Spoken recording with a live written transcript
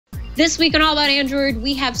This week on All About Android,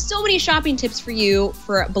 we have so many shopping tips for you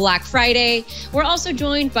for Black Friday. We're also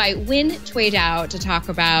joined by Huyen Tue Dao to talk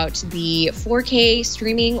about the 4K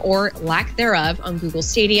streaming or lack thereof on Google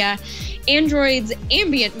Stadia, Android's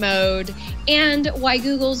Ambient Mode, and why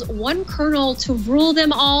Google's one kernel to rule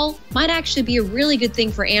them all might actually be a really good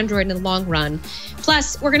thing for Android in the long run.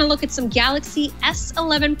 Plus, we're going to look at some Galaxy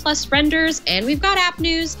S11 Plus renders, and we've got app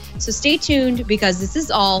news, so stay tuned because this is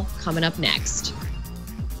all coming up next.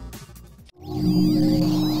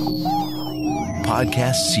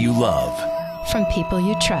 Podcasts you love. From people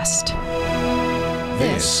you trust.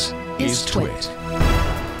 This is Twit.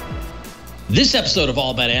 This episode of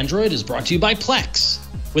All About Android is brought to you by Plex.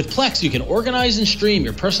 With Plex, you can organize and stream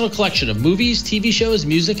your personal collection of movies, TV shows,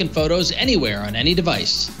 music, and photos anywhere on any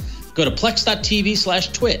device. Go to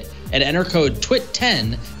plex.tv/twit and enter code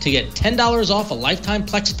TWIT10 to get $10 off a lifetime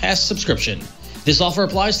Plex Pass subscription. This offer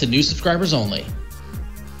applies to new subscribers only.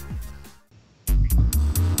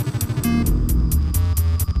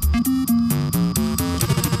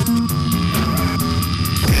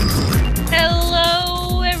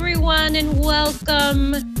 Hello, everyone, and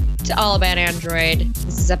welcome to All About Android.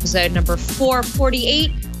 This is episode number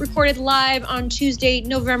 448, recorded live on Tuesday,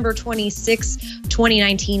 November 26,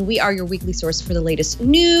 2019. We are your weekly source for the latest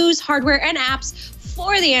news, hardware, and apps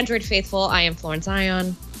for the Android faithful. I am Florence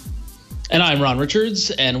Ion. And I'm Ron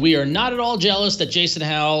Richards, and we are not at all jealous that Jason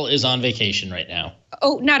Howell is on vacation right now.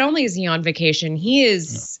 Oh, not only is he on vacation,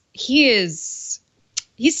 he's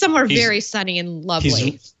somewhere very sunny and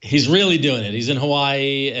lovely. He's really doing it. He's in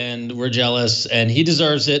Hawaii, and we're jealous, and he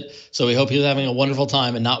deserves it. So we hope he's having a wonderful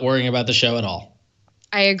time and not worrying about the show at all.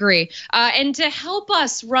 I agree. And to help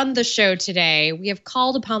us run the show today, we have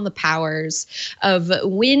called upon the powers of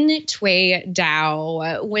Huyen Tue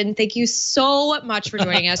Dao. Huyen, thank you so much for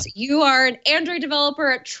joining us. You are an Android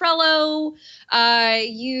developer at Trello.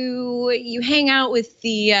 You hang out with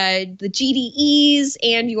the GDEs,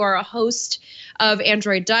 and you are a host of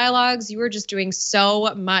Android Dialogues. You are just doing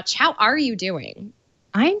so much. How are you doing?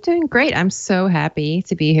 I'm doing great. I'm so happy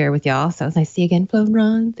to be here with y'all. So it's nice to see you again, Flo and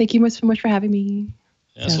Ron. Thank you so much for having me.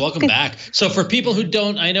 Yes, welcome back. So for people who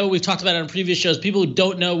don't, I know we've talked about it on previous shows, people who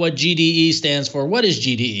don't know what GDE stands for, what is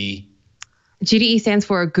GDE? GDE stands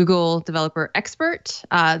for Google Developer Expert.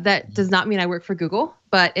 That does not mean I work for Google,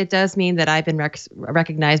 but it does mean that I've been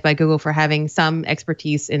recognized by Google for having some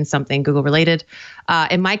expertise in something Google related.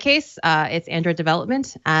 In my case, it's Android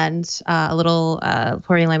development and a little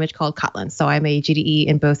programming language called Kotlin. So I'm a GDE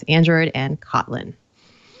in both Android and Kotlin.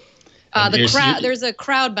 There's a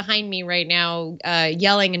crowd behind me right now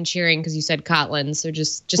yelling and cheering because you said Kotlin. So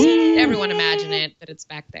just everyone imagine it, that it's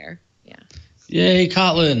back there. Yeah. Yay,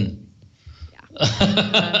 Kotlin.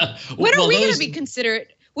 Yeah. When are we going to be considered?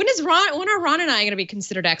 When are Ron and I going to be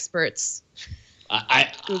considered experts?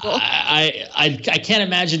 Google. I can't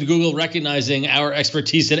imagine Google recognizing our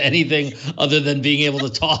expertise in anything other than being able to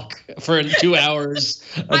talk for 2 hours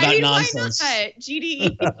about nonsense. Why not?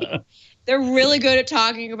 GDE. They're really good at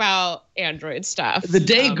talking about Android stuff. The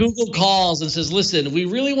day Google calls and says, listen, we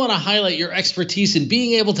really want to highlight your expertise in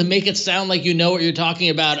being able to make it sound like you know what you're talking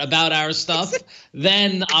about our stuff,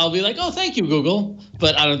 then I'll be like, oh, thank you, Google.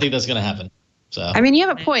 But I don't think that's going to happen. So I mean, you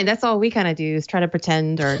have a point. That's all we kind of do is try to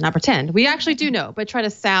pretend, or not pretend. We actually do know, but try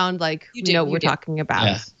to sound like we know what we're talking about.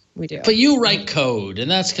 Yeah. We do. But you write code, and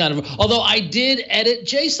that's kind of – although I did edit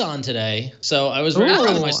JSON today. So I was very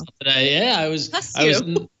proud of myself today. Yeah,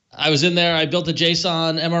 I was in there. I built a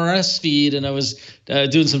JSON MRS feed, and I was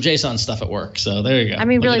doing some JSON stuff at work. So there you go. I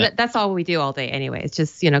mean, really, that's all we do all day anyway. It's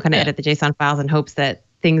just, kind of edit the JSON files in hopes that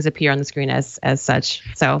things appear on the screen as such.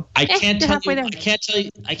 So I can't tell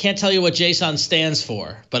you what JSON stands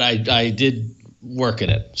for, but I did work at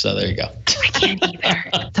it. So there you go. I can't either.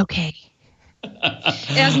 It's okay.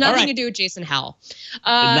 It has nothing to do with Jason Howell.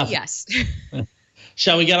 Yes.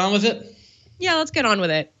 Shall we get on with it? Yeah, let's get on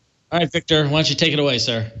with it. All right, Victor, why don't you take it away,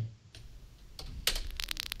 sir?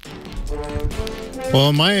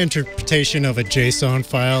 Well, my interpretation of a JSON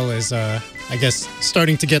file is, I guess,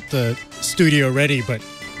 starting to get the studio ready, but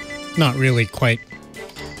not really quite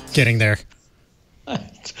getting there.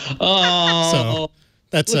 Oh, so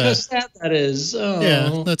that's look how sad that is. Oh.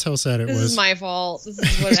 Yeah, that's how sad it was. This is my fault. This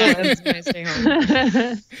is what happens when I stay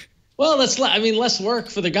home. Well, less work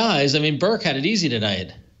for the guys. I mean, Burke had it easy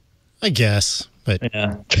tonight. I guess, but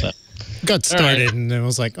yeah, got started and it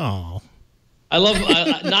was like, oh. I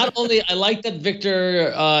like that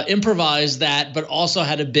Victor improvised that, but also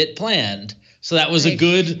had a bit planned. So that was a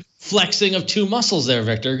good flexing of two muscles there,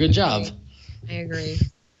 Victor. Good job. I agree.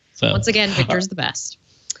 So once again, Victor's the best.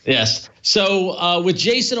 Yes. So with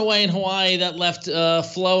Jason away in Hawaii, that left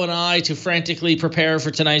Flo and I to frantically prepare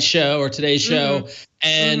for tonight's show or today's show.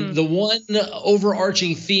 And the one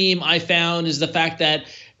overarching theme I found is the fact that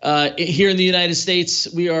here in the United States,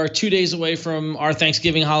 we are 2 days away from our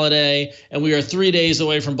Thanksgiving holiday, and we are 3 days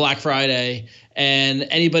away from Black Friday. And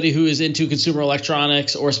anybody who is into consumer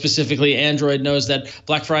electronics or specifically Android knows that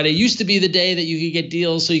Black Friday used to be the day that you could get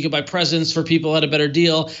deals so you could buy presents for people at a better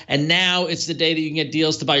deal. And now it's the day that you can get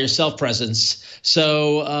deals to buy yourself presents.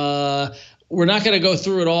 So we're not going to go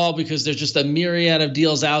through it all because there's just a myriad of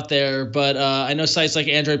deals out there. But I know sites like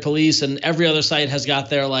Android Police and every other site has got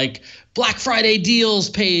their like Black Friday deals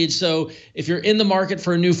page. So if you're in the market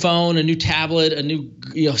for a new phone, a new tablet, a new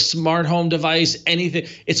smart home device, anything,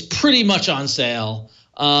 it's pretty much on sale.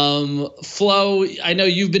 Flo, I know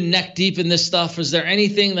you've been neck deep in this stuff. Is there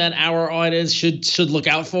anything that our audience should look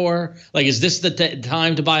out for? Like, is this the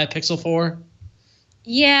time to buy a Pixel 4?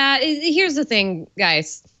 Yeah, here's the thing,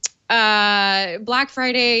 guys. Black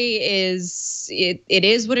Friday is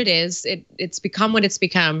what it is. It's become what it's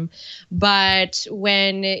become. But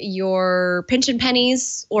when you're pinching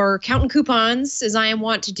pennies or counting coupons, as I am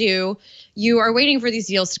wont to do, you are waiting for these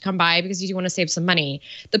deals to come by because you do want to save some money.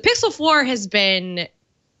 The Pixel 4 has been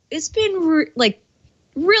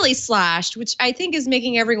really slashed, which I think is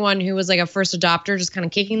making everyone who was like a first adopter just kind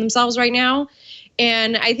of kicking themselves right now.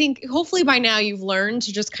 And I think hopefully by now you've learned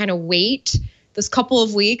to just kind of wait this couple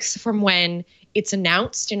of weeks from when it's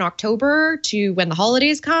announced in October to when the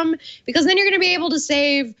holidays come, because then you're going to be able to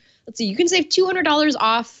save, let's see, you can save $200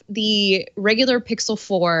 off the regular Pixel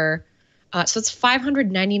 4. So it's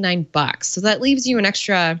 $599. So that leaves you an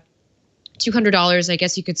extra $200. I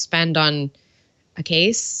guess you could spend on a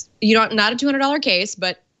case. Not a $200 case,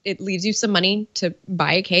 but it leaves you some money to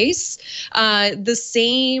buy a case. The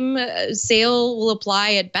same sale will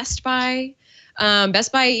apply at Best Buy.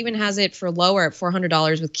 Best Buy even has it for lower at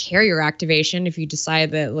 $400 with carrier activation if you decide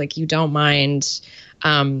that like you don't mind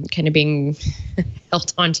kind of being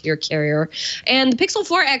held onto your carrier. And the Pixel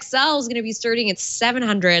 4 XL is going to be starting at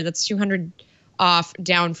 $700. That's $200 off,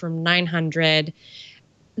 down from $900.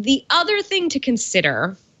 The other thing to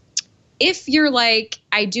consider, if you're like,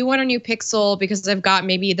 I do want a new Pixel because I've got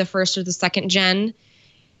maybe the first or the second gen,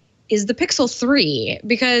 is the Pixel 3,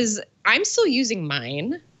 because I'm still using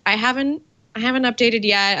mine. I haven't updated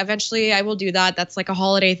yet. Eventually I will do that. That's like a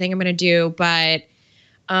holiday thing I'm going to do. But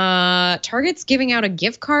Target's giving out a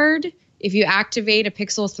gift card if you activate a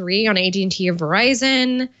Pixel 3 on AT&T or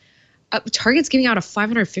Verizon. Target's giving out a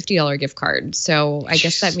 $550 gift card. So I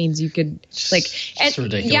guess that means you could like, it's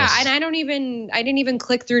ridiculous. Yeah. And I didn't even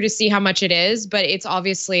click through to see how much it is, but it's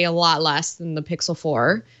obviously a lot less than the Pixel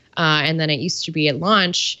 4. And then it used to be at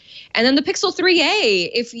launch. And then the Pixel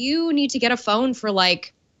 3a, if you need to get a phone for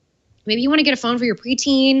like, maybe you want to get a phone for your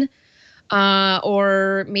preteen,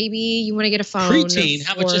 or maybe you want to get a phone. Preteen?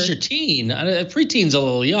 How much is your teen? Preteen's a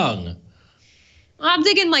little young. I'm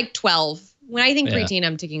thinking like 12. When I think preteen,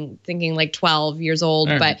 I'm thinking like 12 years old.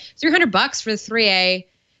 Right. But $300 for the 3A,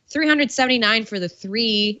 $379 for the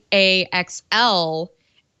 3A XL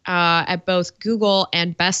at both Google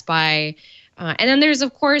and Best Buy. And then there's,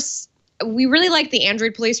 of course, we really like the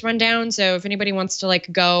Android Police rundown. So if anybody wants to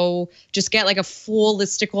like go just get like a full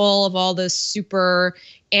listicle of all the super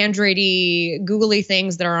Android-y, googly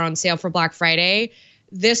things that are on sale for Black Friday,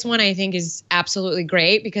 this one I think is absolutely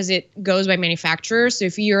great because it goes by manufacturer. So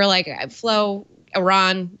if you're like Flo,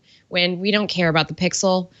 Iran, when we don't care about the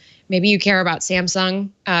Pixel, maybe you care about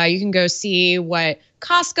Samsung, you can go see what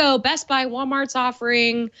Costco, Best Buy, Walmart's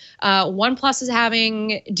offering. OnePlus is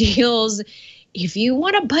having deals. If you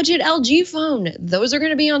want a budget LG phone, those are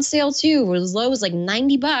going to be on sale too, as low as like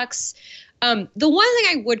 $90. The one thing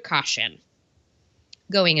I would caution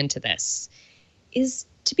going into this is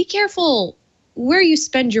to be careful where you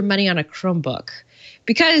spend your money on a Chromebook,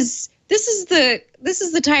 because this is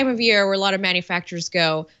the time of year where a lot of manufacturers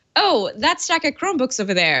go, oh, that stack of Chromebooks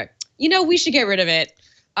over there, we should get rid of it.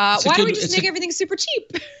 Why don't we just make everything super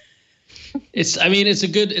cheap? It's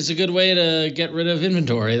a good way to get rid of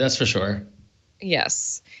inventory. That's for sure.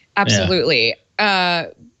 Yes, absolutely. Yeah.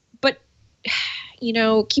 But,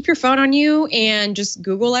 keep your phone on you and just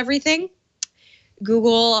Google everything.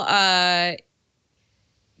 Google,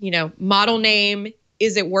 model name,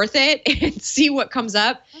 is it worth it? And see what comes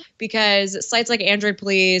up, because sites like Android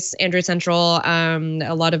Police, Android Central,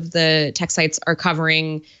 a lot of the tech sites are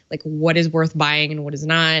covering like what is worth buying and what is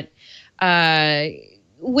not.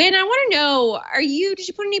 When I want to know, did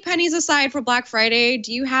you put any pennies aside for Black Friday?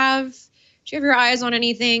 Do you have your eyes on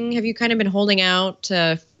anything? Have you kind of been holding out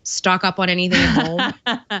to stock up on anything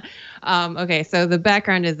at home? Okay, so the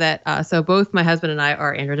background is that so both my husband and I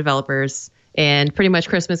are Android developers, and pretty much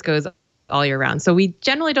Christmas goes all year round. So we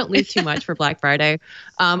generally don't leave too much for Black Friday.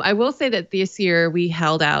 I will say that this year we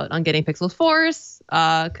held out on getting Pixel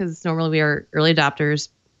 4s because normally we are early adopters,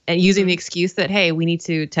 and using the excuse that, hey, we need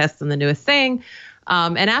to test on the newest thing.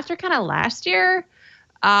 And after kind of last year,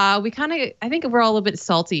 I think we're all a bit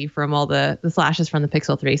salty from all the flashes from the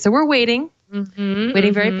Pixel 3. So we're waiting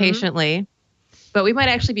very patiently. But we might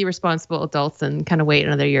actually be responsible adults and kind of wait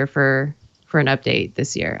another year for an update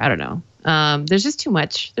this year. I don't know. There's just too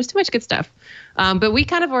much. There's too much good stuff. But we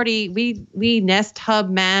kind of already, we Nest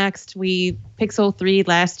Hub maxed, we Pixel 3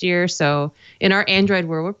 last year. So in our Android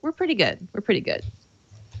world, we're pretty good. We're pretty good.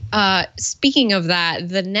 Speaking of that,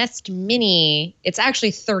 the Nest Mini, it's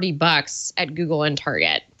actually $30 at Google and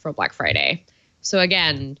Target for Black Friday. So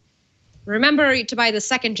again, remember to buy the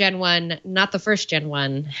second gen one, not the first gen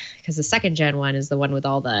one, because the second gen one is the one with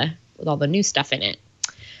all the new stuff in it.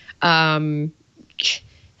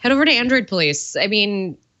 Head over to Android Police. I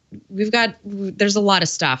mean, there's a lot of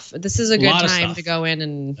stuff. This is a good time to go in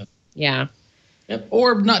and Yep.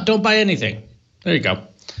 Or not, don't buy anything. There you go.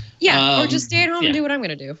 Yeah, or just stay at home and do what I'm going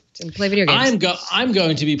to do and play video games. I'm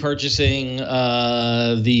going to be purchasing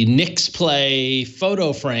the Nix Play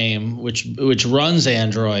photo frame, which runs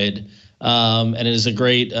Android, and it is a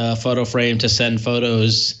great photo frame to send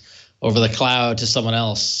photos over the cloud to someone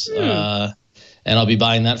else. And I'll be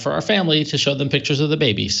buying that for our family to show them pictures of the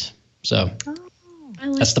babies. So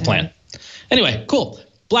that's the plan. Anyway, cool.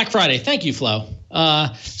 Black Friday. Thank you, Flo.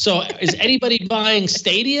 So is anybody buying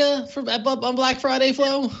Stadia on Black Friday,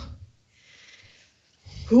 Flo?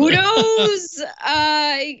 Who knows?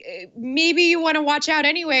 Maybe you want to watch out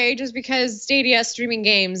anyway, just because Stadia streaming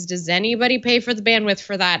games. Does anybody pay for the bandwidth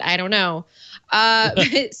for that? I don't know.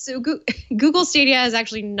 So Google Stadia has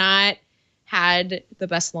actually not had the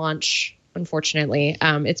best launch, unfortunately.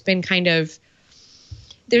 It's been kind of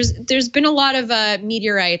there's been a lot of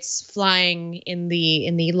meteorites flying in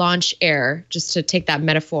the launch air, just to take that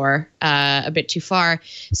metaphor a bit too far.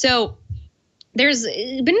 So there's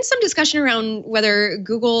been some discussion around whether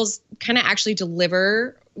Google's kind of actually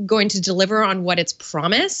going to deliver on what it's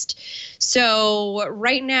promised. So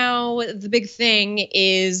right now, the big thing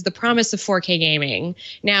is the promise of 4K gaming.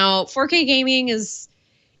 Now, 4K gaming is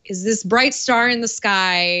this bright star in the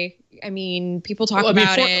sky. I mean, people talk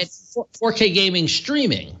about it. 4K gaming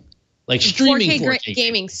streaming. Like streaming 4K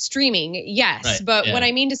gaming streaming, yes. Right, but what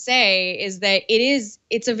I mean to say is that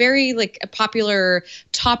it's a very a popular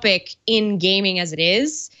topic in gaming as it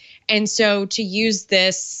is. And so to use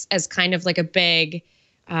this as kind of like a big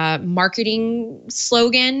marketing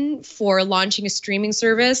slogan for launching a streaming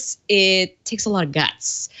service, it takes a lot of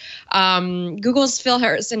guts. Google's Phil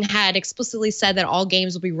Harrison had explicitly said that all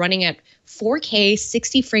games will be running at 4K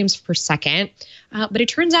 60 frames per second. But it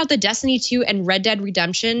turns out that Destiny 2 and Red Dead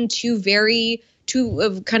Redemption, two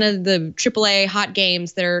of kind of the AAA hot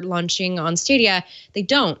games that are launching on Stadia, they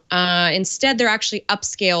don't. Instead, they're actually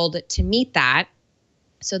upscaled to meet that.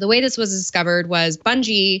 So the way this was discovered was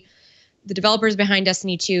Bungie, the developers behind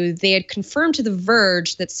Destiny 2, they had confirmed to The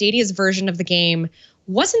Verge that Stadia's version of the game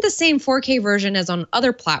wasn't the same 4K version as on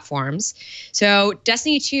other platforms. So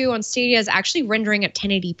Destiny 2 on Stadia is actually rendering at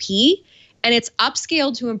 1080p, and it's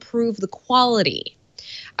upscaled to improve the quality.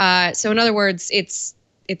 So in other words, it's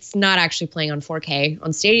not actually playing on 4K.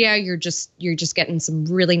 On Stadia, you're just getting some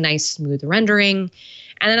really nice smooth rendering.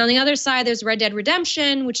 And then on the other side, there's Red Dead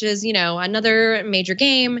Redemption, which is, another major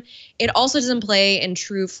game. It also doesn't play in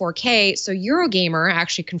true 4K. So Eurogamer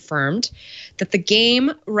actually confirmed that the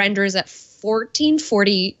game renders at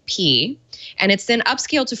 1440p, and it's then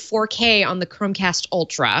upscaled to 4K on the Chromecast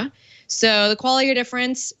Ultra. So the quality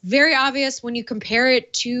difference, very obvious when you compare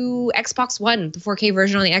it to Xbox One, the 4K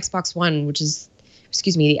version on the Xbox One, which is,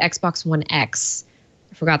 the Xbox One X.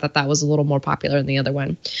 I forgot that was a little more popular than the other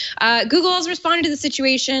one. Google has responded to the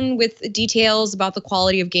situation with details about the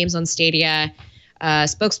quality of games on Stadia. A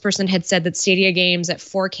spokesperson had said that Stadia games at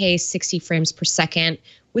 4K 60 frames per second,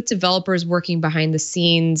 with developers working behind the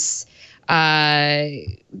scenes,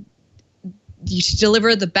 you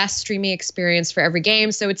deliver the best streaming experience for every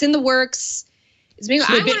game. So it's in the works. They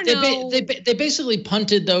basically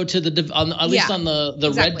punted though to at least on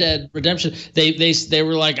the Red Dead Redemption. They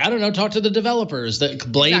were like, I don't know, talk to the developers,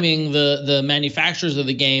 blaming the manufacturers of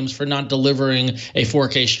the games for not delivering a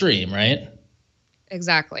 4K stream, right?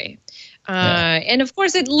 Exactly. And of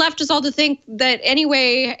course, it left us all to think that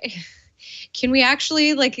anyway. Can we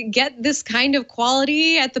actually get this kind of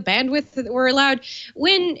quality at the bandwidth that we're allowed?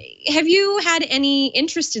 Have you had any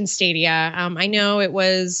interest in Stadia? I know it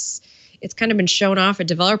was It's kind of been shown off at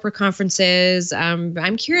developer conferences.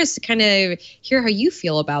 I'm curious to kind of hear how you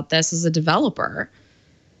feel about this as a developer.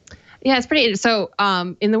 Yeah, it's pretty. So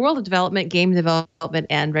in the world of development, game development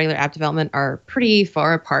and regular app development are pretty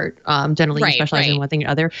far apart. Generally, you specialize in one thing or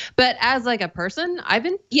other. But as like a person, I've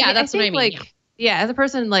been that's what I mean. Like as a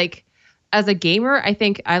person, like as a gamer, I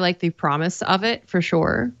think I like the promise of it for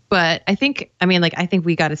sure. But I think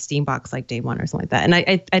we got a Steam box like day one or something like that,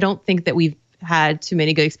 and I don't think that we've had too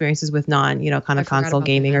many good experiences with kind of console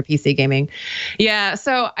gaming or PC gaming. Yeah,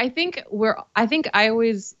 so I think I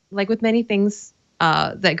always, like with many things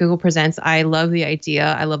that Google presents, I love the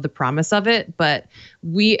idea. I love the promise of it. But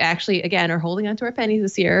we actually, again, are holding on to our pennies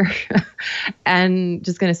this year and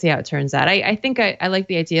just going to see how it turns out. I think I like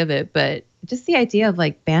the idea of it, but just the idea of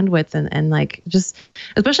like bandwidth and like just,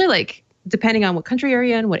 especially like depending on what country you're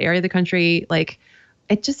in, what area of the country, like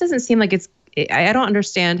it just doesn't seem like I don't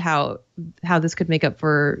understand how this could make up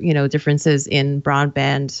for, differences in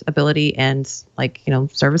broadband ability and like,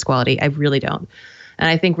 service quality. I really don't. And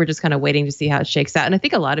I think we're just kind of waiting to see how it shakes out. And I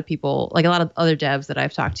think a lot of people, like a lot of other devs that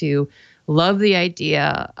I've talked to, love the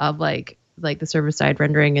idea of like the server side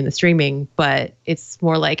rendering and the streaming. But it's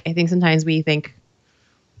more like, I think sometimes we think,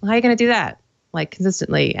 well, how are you going to do that like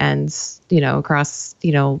consistently and, across,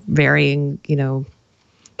 varying,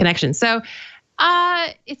 connections. So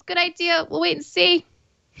it's a good idea. We'll wait and see.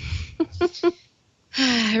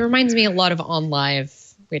 It reminds me a lot of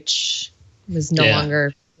OnLive, which was no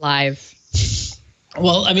longer live.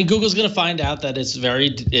 Well, I mean, Google's going to find out that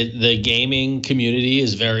the gaming community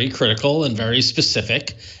is very critical and very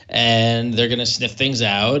specific, and they're going to sniff things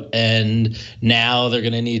out. And now they're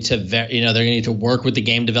going to need to, they're going to need to work with the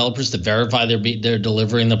game developers to verify they're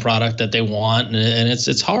delivering the product that they want. And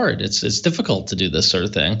it's hard. It's difficult to do this sort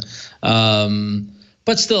of thing.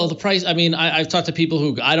 But still, the price. I mean, I've talked to people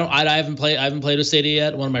who I haven't played with Stadia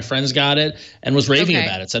yet. One of my friends got it and was raving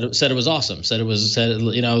about it. Said it was awesome. Said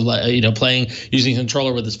playing using a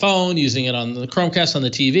controller with his phone, using it on the Chromecast on the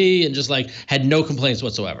TV, and just like had no complaints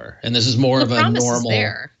whatsoever. And this is more of a normal.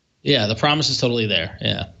 There. Yeah, the promise is totally there.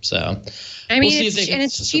 Yeah, so I mean,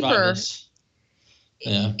 it's cheaper.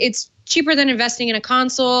 Yeah, it's cheaper than investing in a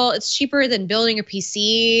console. It's cheaper than building a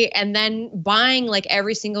PC and then buying like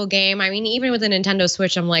every single game. I mean, even with a Nintendo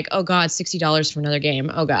Switch, I'm like, oh God, $60 for another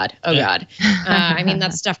game. Oh God. I mean,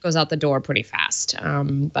 that stuff goes out the door pretty fast.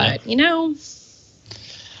 But we'll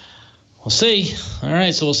see. All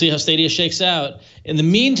right, so we'll see how Stadia shakes out. In the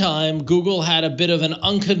meantime, Google had a bit of an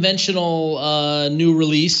unconventional new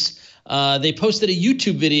release. They posted a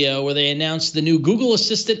YouTube video where they announced the new Google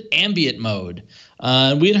Assistant Ambient Mode.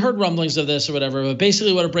 We had heard rumblings of this or whatever, but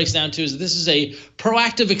basically what it breaks down to is this is a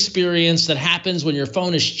proactive experience that happens when your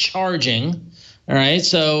phone is charging. All right,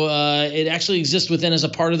 so it actually exists within as a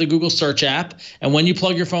part of the Google Search app. And when you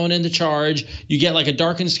plug your phone into charge, you get like a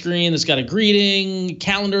darkened screen that's got a greeting,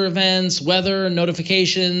 calendar events, weather,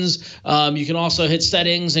 notifications. You can also hit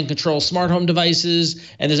settings and control smart home devices.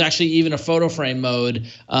 And there's actually even a photo frame mode.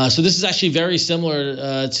 So this is actually very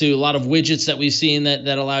similar to a lot of widgets that we've seen that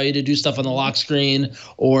allow you to do stuff on the lock screen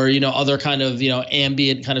or, other kind of,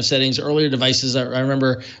 ambient kind of settings. Earlier devices, I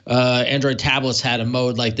remember Android tablets had a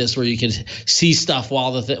mode like this where you could see stuff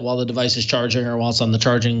while the device is charging or while it's on the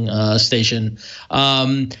charging station.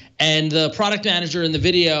 And the product manager in the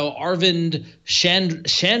video, Arvind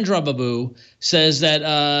Chandrababu, says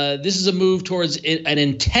that this is a move towards an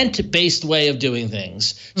intent-based way of doing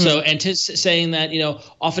things. So saying that,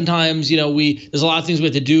 oftentimes, there's a lot of things we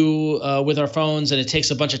have to do with our phones, and it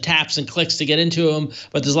takes a bunch of taps and clicks to get into them.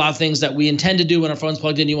 But there's a lot of things that we intend to do when our phone's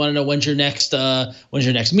plugged in. You want to know when's your next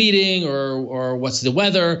meeting or what's the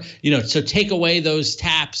weather. So take away those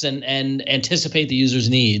taps and anticipate the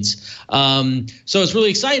user's needs. So it's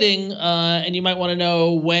really exciting, and you might want to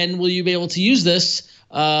know when will you be able to use this.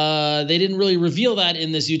 They didn't really reveal that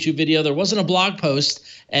in this YouTube video. There wasn't a blog post,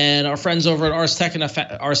 and our friends over at Ars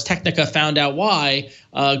Technica found out why.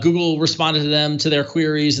 Google responded to them, to their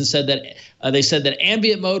queries, and said that they said that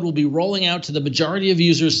Ambient Mode will be rolling out to the majority of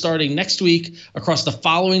users starting next week across the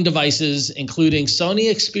following devices, including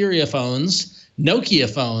Sony Xperia phones, Nokia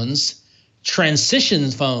phones,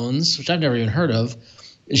 Transition phones, which I've never even heard of,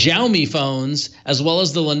 Xiaomi phones, as well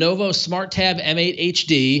as the Lenovo SmartTab M8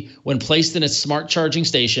 HD when placed in its smart charging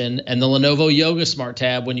station, and the Lenovo Yoga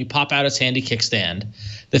SmartTab when you pop out its handy kickstand.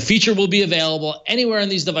 The feature will be available anywhere on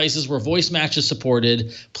these devices where voice match is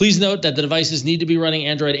supported. Please note that the devices need to be running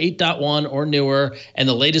Android 8.1 or newer and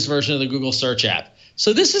the latest version of the Google Search app.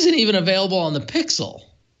 So this isn't even available on the Pixel.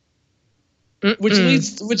 Which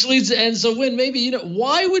leads, and so when maybe,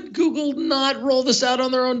 why would Google not roll this out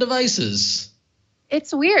on their own devices?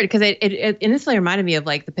 It's weird because it instantly reminded me of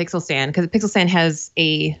like the Pixel Stand, because the Pixel Stand has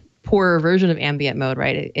a poorer version of ambient mode,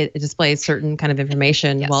 right? It displays certain kind of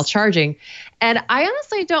information while charging. And I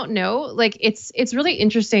honestly don't know. Like it's really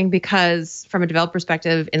interesting because from a developer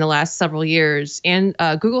perspective in the last several years, and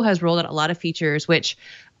Google has rolled out a lot of features which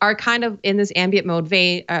are kind of in this ambient mode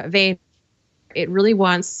vein. It really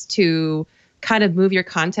wants to kind of move your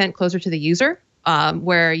content closer to the user.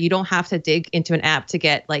 Where you don't have to dig into an app to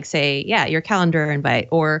get, like, say, your calendar invite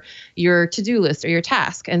or your to-do list or your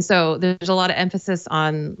task. And so there's a lot of emphasis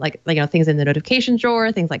on like things in the notification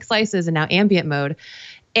drawer, things like slices, and now ambient mode.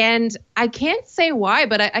 And I can't say why,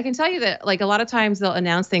 but I can tell you that like a lot of times they'll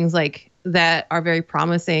announce things like that are very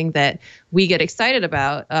promising that we get excited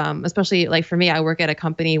about. Especially like for me, I work at a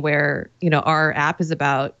company where, our app is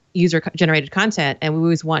about user generated content, and we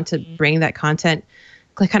always want to bring that content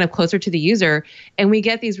kind of closer to the user, and we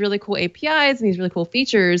get these really cool APIs and these really cool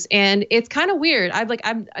features, and it's kind of weird. I'm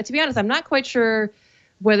to be honest, I'm not quite sure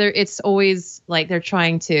whether it's always like they're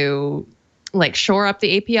trying to like shore up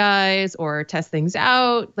the APIs or test things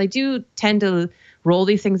out. They do tend to roll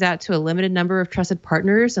these things out to a limited number of trusted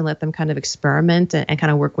partners and let them kind of experiment and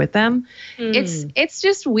kind of work with them. It's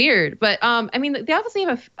just weird, but I mean, they obviously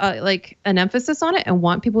have like an emphasis on it and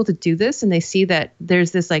want people to do this, and they see that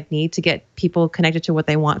there's this like need to get people connected to what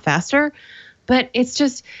they want faster. But it's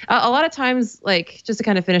just a lot of times, like, just to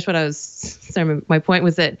kind of finish what I was saying, my point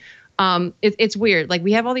was that it's weird. Like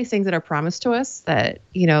we have all these things that are promised to us that,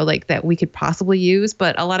 like that we could possibly use,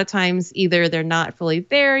 but a lot of times either they're not fully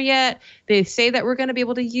there yet. They say that we're going to be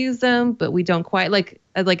able to use them, but we don't quite like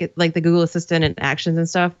the Google Assistant and Actions and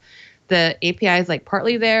stuff. The API is like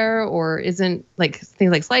partly there or isn't, like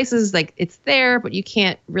things like slices, like it's there, but you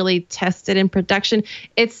can't really test it in production.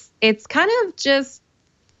 It's kind of just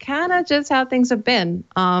how things have been,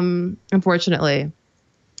 unfortunately.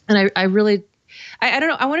 And I really, I don't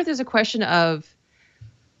know. I wonder if there's a question of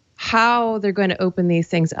how they're going to open these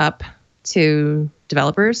things up to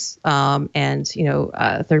developers and,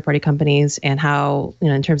 third-party companies, and how,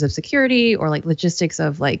 in terms of security or like logistics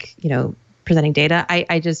of like, presenting data.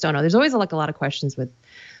 I just don't know. There's always like a lot of questions with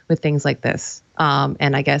things like this.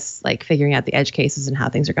 And I guess like figuring out the edge cases and how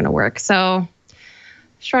things are going to work. So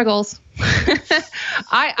struggles.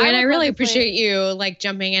 I really appreciate you like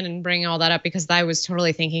jumping in and bringing all that up, because I was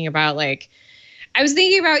totally thinking about I was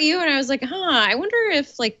thinking about you, and I was like, I wonder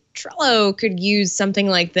if like Trello could use something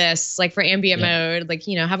like this, like for ambient mode, like,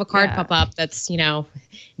 have a card pop up that's,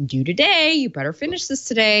 due today, you better finish this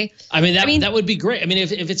today. I mean, that would be great. I mean,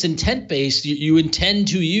 if it's intent based, you intend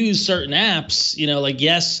to use certain apps, like,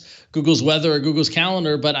 yes, Google's Weather or Google's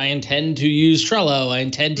Calendar, but I intend to use Trello. I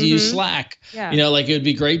intend to use Slack. Yeah. Like it would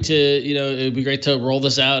be great to, roll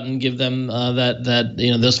this out and give them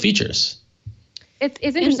those features. It's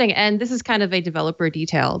interesting, and this is kind of a developer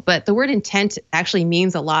detail, but the word intent actually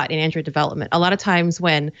means a lot in Android development. A lot of times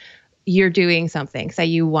when you're doing something, say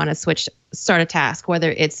you want to start a task,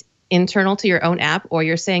 whether it's internal to your own app or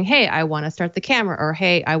you're saying, hey, I want to start the camera, or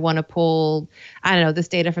hey, I want to pull, this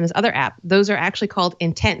data from this other app. Those are actually called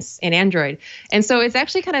intents in Android. And so it's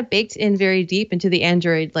actually kind of baked in very deep into the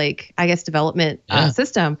Android, development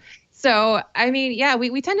system. So, I mean,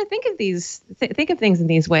 we tend to think of things in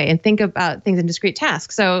these ways and think about things in discrete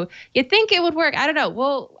tasks. So you'd think it would work. I don't know.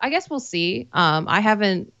 Well, I guess we'll see. I'm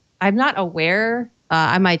not aware.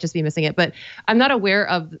 I might just be missing it, but I'm not aware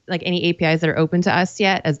of like any APIs that are open to us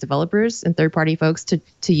yet as developers and third-party folks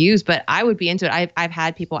to use, but I would be into it. I've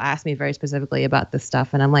had people ask me very specifically about this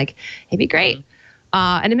stuff, and I'm like, it'd be great.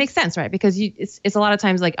 And it makes sense, right? Because it's a lot of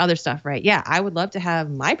times like other stuff, right? Yeah, I would love to have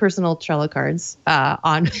my personal Trello cards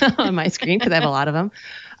on on my screen because I have a lot of them.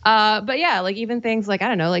 But yeah, like even things like, I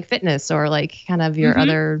don't know, like fitness or like kind of your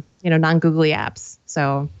other, non-Googly apps.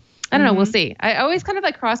 So I don't know. We'll see. I always kind of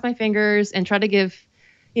like cross my fingers and try to give,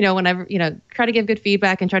 try to give good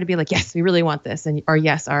feedback and try to be like, yes, we really want this. Or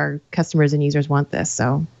yes, our customers and users want this.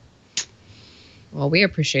 So. Well, we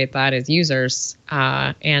appreciate that as users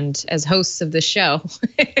and as hosts of the show.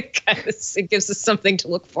 It gives us something to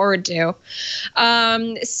look forward to.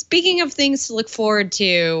 Speaking of things to look forward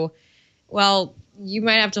to, well, you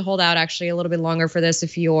might have to hold out actually a little bit longer for this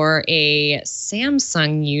if you're a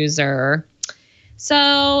Samsung user.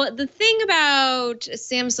 So the thing about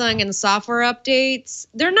Samsung and the software updates,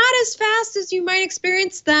 they're not as fast as you might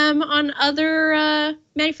experience them on other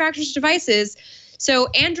manufacturers' devices. So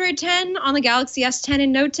Android 10 on the Galaxy S10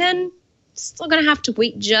 and Note 10, still going to have to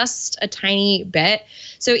wait just a tiny bit.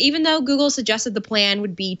 So even though Google suggested the plan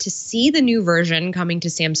would be to see the new version coming to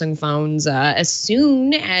Samsung phones as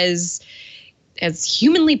soon as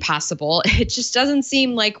humanly possible, it just doesn't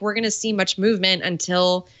seem like we're going to see much movement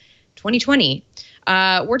until 2020.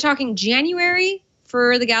 We're talking January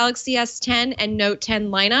for the Galaxy S10 and Note 10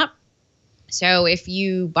 lineup. So if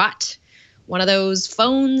you bought one of those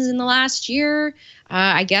phones in the last year,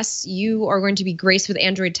 I guess you are going to be graced with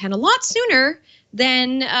Android 10 a lot sooner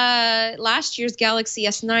than last year's Galaxy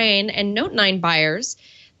S9 and Note 9 buyers.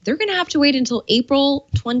 They're going to have to wait until April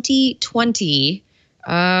 2020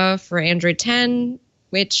 for Android 10,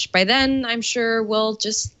 which by then I'm sure we'll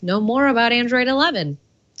just know more about Android 11.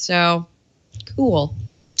 So cool.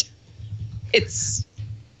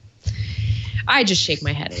 I just shake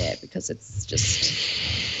my head at it because it's just.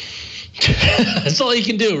 That's all you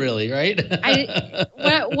can do, really, right?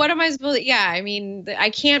 What am I supposed to? Yeah, I mean, I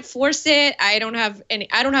can't force it. I don't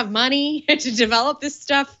have money to develop this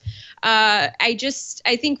stuff. I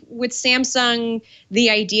think with Samsung, the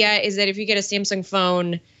idea is that if you get a Samsung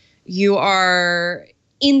phone, you are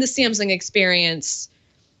in the Samsung experience,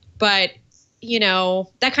 but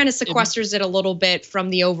that kind of sequesters it a little bit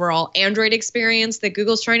from the overall Android experience that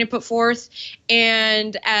Google's trying to put forth.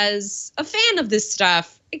 And as a fan of this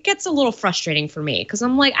stuff, it gets a little frustrating for me because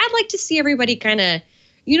I'm like, I'd like to see everybody kind of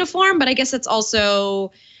uniform, but I guess that's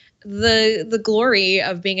also the glory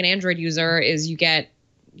of being an Android user is you get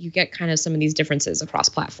kind of some of these differences across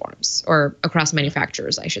platforms or across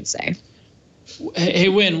manufacturers, I should say. Hey,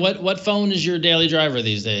 Huyen, what phone is your daily driver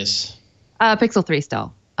these days? Pixel 3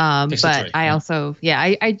 still. But 3, I also,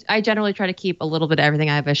 I generally try to keep a little bit of everything.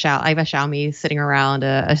 I have a Xiaomi sitting around,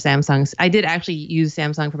 a Samsung. I did actually use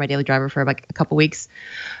Samsung for my daily driver for like a couple weeks.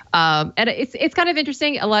 And it's kind of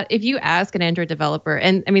interesting. A lot, if you ask an Android developer,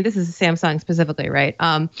 and I mean, this is Samsung specifically, right?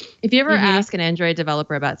 If you ever ask an Android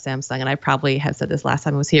developer about Samsung, and I probably have said this last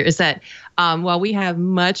time I was here, is that while we have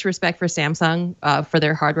much respect for Samsung for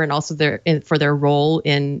their hardware and also for their role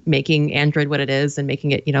in making Android what it is and making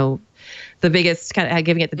it, the biggest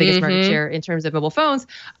giving it the biggest market share in terms of mobile phones,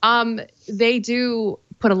 they do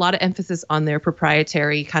put a lot of emphasis on their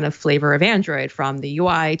proprietary kind of flavor of Android, from the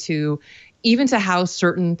UI to even to how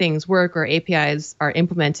certain things work or APIs are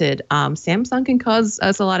implemented. Samsung can cause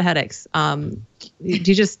us a lot of headaches. You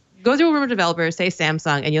just go through a room of developers, say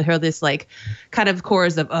Samsung, and you'll hear this like kind of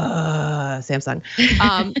chorus of Samsung.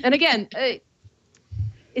 And again,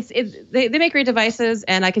 they make great devices,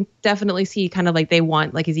 and I can definitely see kind of like they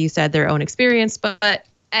want, like as you said, their own experience. But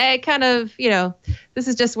I kind of, this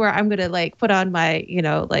is just where I'm gonna like put on my,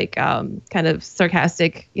 kind of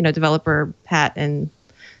sarcastic, developer hat and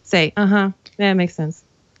say, yeah, it makes sense.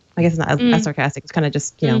 I guess it's not as sarcastic. It's kind of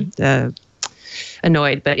just,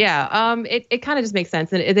 annoyed. But yeah, it kind of just makes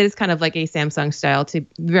sense. And it is kind of like a Samsung style to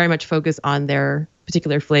very much focus on their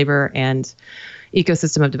particular flavor and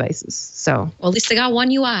ecosystem of devices. So, well, at least they got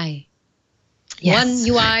one UI. Yes. One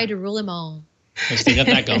UI to rule them all. At least they got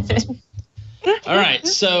that going for them. All right.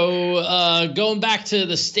 So going back to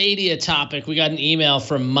the Stadia topic, we got an email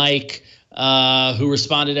from Mike who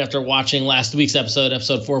responded after watching last week's episode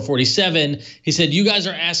 447. He said, you guys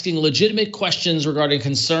are asking legitimate questions regarding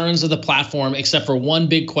concerns of the platform, except for one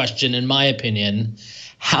big question, in my opinion.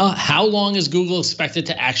 How long is Google expected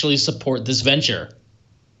to actually support this venture?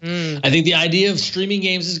 I think the idea of streaming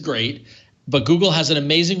games is great, but Google has an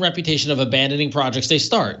amazing reputation of abandoning projects they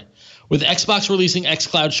start. With Xbox releasing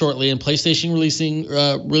xCloud shortly and PlayStation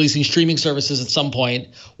releasing streaming services at some point,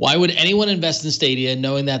 why would anyone invest in Stadia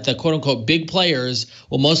knowing that the quote-unquote big players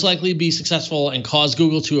will most likely be successful and cause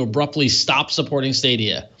Google to abruptly stop supporting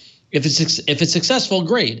Stadia? If it's successful,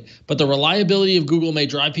 great, but the reliability of Google may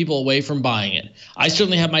drive people away from buying it. I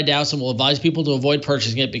certainly have my doubts and will advise people to avoid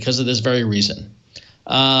purchasing it because of this very reason.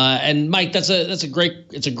 And Mike, it's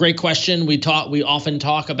a great question. We often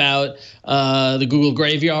talk about the Google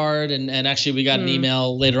graveyard, and actually we got an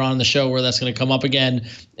email later on in the show where that's going to come up again,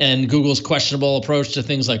 and Google's questionable approach to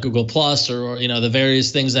things like Google Plus or the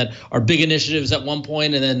various things that are big initiatives at one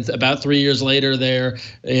point, and then about 3 years later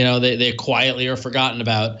they quietly are forgotten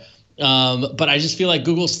about. But I just feel like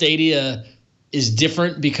Google Stadia is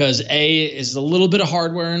different because A, is a little bit of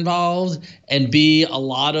hardware involved, and B, a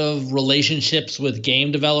lot of relationships with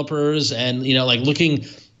game developers, and looking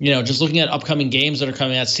at upcoming games that are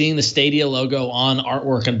coming out, seeing the Stadia logo on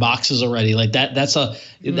artwork and boxes already, like it's a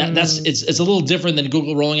little different than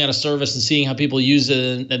Google rolling out a service and seeing how people use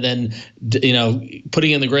it and then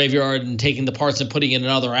putting it in the graveyard and taking the parts and putting it in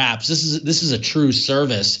other apps. This is a true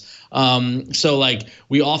service. So like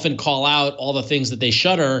we often call out all the things that they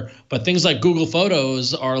shutter, but things like Google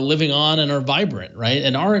Photos are living on and are vibrant, right?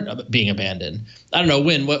 And aren't being abandoned. I don't know,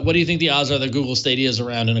 Huyen, what do you think the odds are that Google Stadia is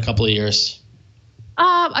around in a couple of years?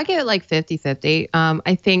 I give it like 50-50.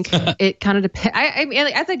 I think it kind of depends. I mean,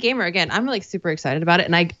 like, as a gamer, again, I'm like super excited about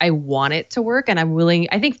it, and I want it to work, and I'm willing.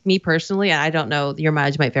 I think me personally, and I don't know, your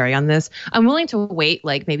mileage might vary on this. I'm willing to wait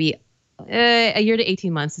like maybe a year to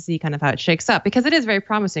 18 months to see kind of how it shakes up, because it is very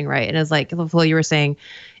promising, right? And it's like Phil, you were saying,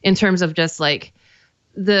 in terms of just like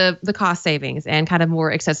the cost savings and kind of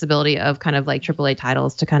more accessibility of kind of like AAA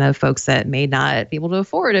titles to kind of folks that may not be able to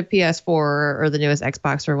afford a PS4 or the newest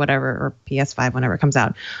Xbox or whatever, or PS5 whenever it comes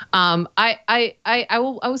out. I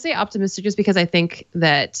will say optimistic, just because I think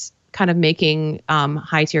that kind of making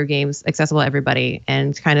high tier games accessible to everybody,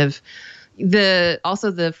 and kind of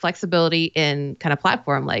the flexibility in kind of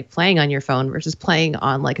platform, like playing on your phone versus playing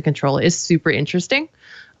on like a controller, is super interesting.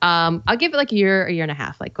 I'll give it like a year and a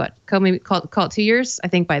half. Like what? Maybe call it 2 years. I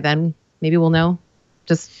think by then maybe we'll know,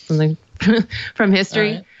 just from the from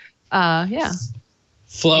history. Right. Yeah.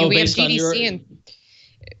 Flow we have based on your.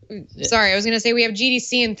 Sorry, I was going to say we have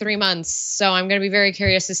GDC in 3 months, so I'm going to be very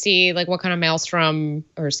curious to see like what kind of Maelstrom,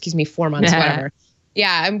 or excuse me, 4 months, whatever.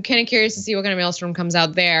 Yeah, I'm kind of curious to see what kind of Maelstrom comes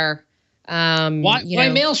out there. Why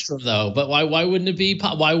Maelstrom though? But why wouldn't it be?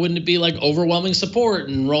 Why wouldn't it be like overwhelming support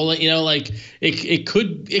and rolling? You know, like it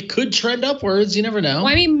could trend upwards. You never know. Well,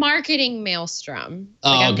 I mean, marketing Maelstrom.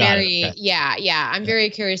 I'm very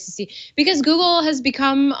curious to see, because Google has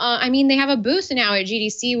become. I mean, they have a booth now at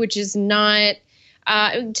GDC, which is not.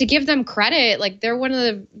 To give them credit, like they're one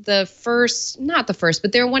of the first, not the first,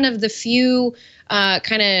 but they're one of the few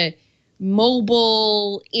kind of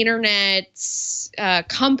mobile internet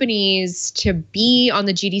companies to be on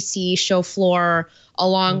the GDC show floor,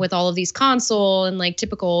 along with all of these console and like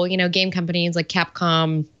typical, game companies like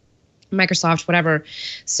Capcom, Microsoft, whatever.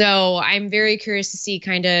 So I'm very curious to see,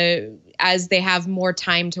 kind of as they have more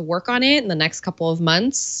time to work on it in the next couple of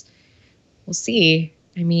months, we'll see.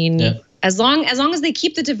 I mean, as long as they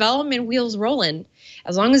keep the development wheels rolling,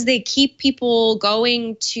 as long as they keep people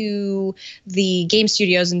going to the game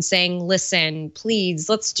studios and saying, listen, please,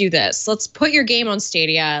 let's do this. Let's put your game on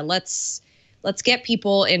Stadia. Let's get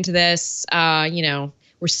people into this. We're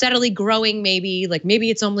steadily growing, maybe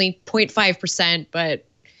it's only 0.5%, but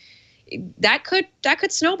that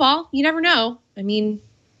could snowball. You never know. I mean,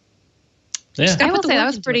 I will say I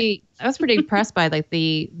was pretty impressed by like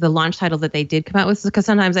the launch title that they did come out with, because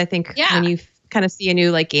sometimes I think when you kind of see a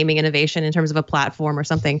new like gaming innovation in terms of a platform or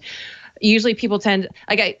something, usually people tend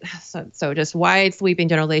so just wide sweeping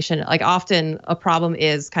generalization, like often a problem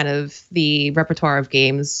is kind of the repertoire of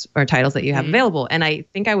games or titles that you have available. And I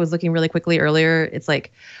think I was looking really quickly earlier, it's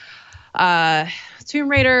like Tomb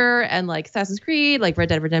Raider and like Assassin's Creed, like Red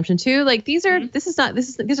Dead Redemption 2, like this is not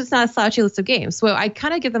a slouchy list of games. So I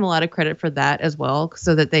kind of give them a lot of credit for that as well,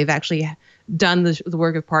 so that they've actually done the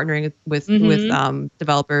work of partnering with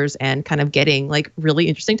developers and kind of getting like really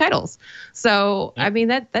interesting titles. So I mean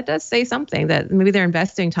that does say something, that maybe they're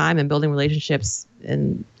investing time and building relationships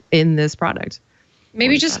in this product.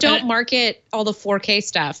 Maybe just don't market all the 4K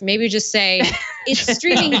stuff. Maybe just say it's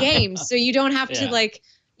streaming games, so you don't have to like.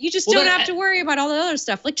 You just don't have to worry about all the other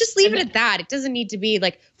stuff. Like, just leave it at that. It doesn't need to be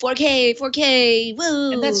like 4K,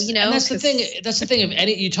 whoa. And that's the thing. That's the thing. Of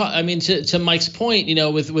any you talk, I mean, to Mike's point,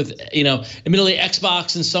 with admittedly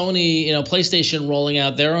Xbox and Sony, PlayStation rolling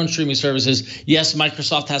out their own streaming services. Yes,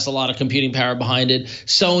 Microsoft has a lot of computing power behind it.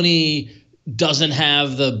 Sony doesn't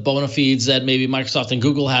have the bona fides that maybe Microsoft and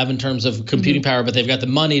Google have in terms of computing power, but they've got the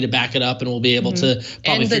money to back it up, and will be able to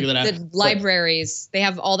probably figure that out. The libraries, they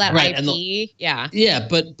have all that IP.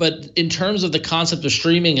 But in terms of the concept of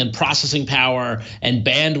streaming and processing power and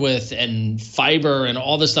bandwidth and fiber and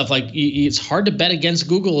all this stuff, like it's hard to bet against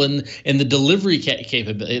Google in the delivery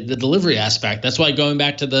capability, the delivery aspect. That's why, going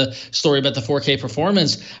back to the story about the 4K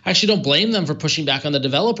performance, I actually don't blame them for pushing back on the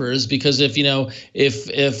developers, because if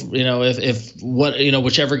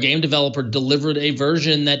whichever game developer delivered a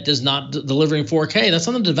version that does not delivering 4K, that's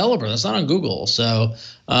on the developer. That's not on Google. So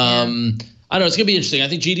I don't know. It's going to be interesting. I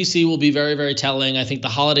think GDC will be very, very telling. I think the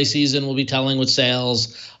holiday season will be telling with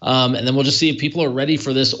sales. And then we'll just see if people are ready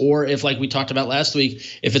for this, or if, like we talked about last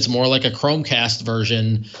week, if it's more like a Chromecast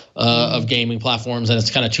version of gaming platforms, and it's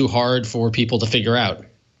kind of too hard for people to figure out.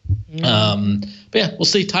 But yeah, we'll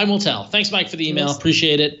see. Time will tell. Thanks, Mike, for the email.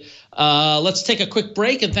 Appreciate it. Let's take a quick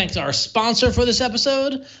break and thank our sponsor for this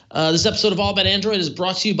episode. This episode of All About Android is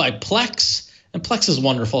brought to you by Plex. And Plex is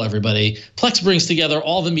wonderful, everybody. Plex brings together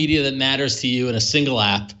all the media that matters to you in a single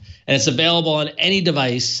app. And it's available on any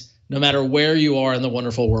device, no matter where you are in the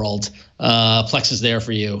wonderful world. Plex is there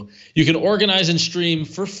for you. You can organize and stream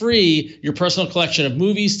for free your personal collection of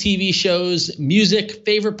movies, TV shows, music,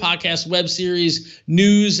 favorite podcasts, web series,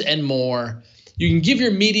 news, and more. You can give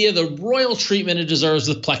your media the royal treatment it deserves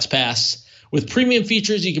with Plex Pass. With premium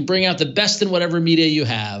features, you can bring out the best in whatever media you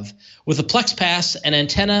have. With a Plex Pass, an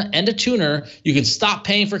antenna, and a tuner, you can stop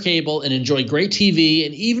paying for cable and enjoy great TV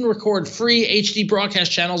and even record free HD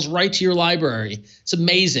broadcast channels right to your library. It's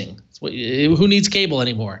amazing. Who needs cable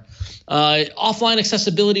anymore? Offline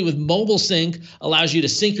accessibility with Mobile Sync allows you to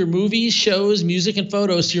sync your movies, shows, music, and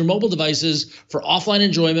photos to your mobile devices for offline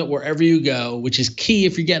enjoyment wherever you go, which is key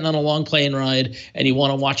if you're getting on a long plane ride and you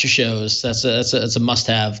want to watch your shows. That's a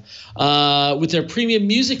must-have. With their premium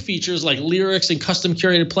music features like lyrics and custom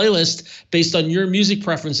curated playlists based on your music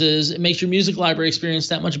preferences, it makes your music library experience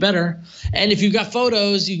that much better. And if you've got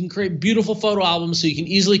photos, you can create beautiful photo albums so you can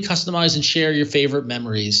easily customize and share your favorite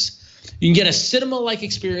memories. You can get a cinema-like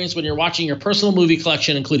experience when you're watching your personal movie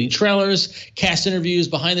collection, including trailers, cast interviews,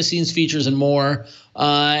 behind-the-scenes features, and more.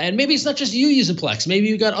 And maybe it's not just you using Plex. Maybe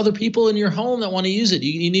you've got other people in your home that want to use it.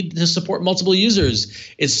 You need to support multiple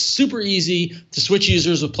users. It's super easy to switch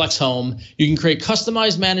users with Plex Home. You can create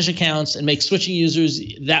customized managed accounts and make switching users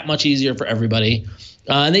that much easier for everybody.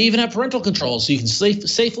 And they even have parental controls, so you can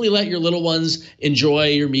safely let your little ones enjoy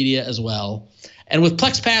your media as well. And with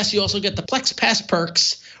Plex Pass, you also get the Plex Pass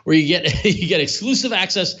perks, where you get exclusive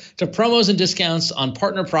access to promos and discounts on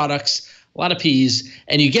partner products, a lot of P's,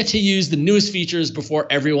 and you get to use the newest features before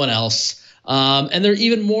everyone else. And there are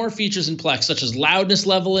even more features in Plex, such as loudness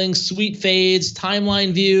leveling, sweet fades,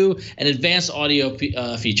 timeline view, and advanced audio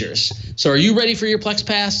features. So are you ready for your Plex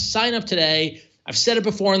Pass? Sign up today. I've said it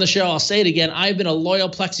before on the show. I'll say it again. I've been a loyal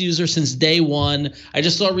Plex user since day one. I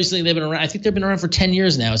just saw recently they've been around. I think they've been around for 10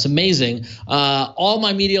 years now. It's amazing. All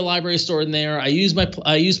my media library is stored in there. I use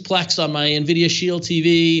Plex on my NVIDIA Shield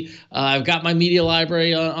TV. I've got my media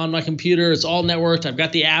library on my computer. It's all networked. I've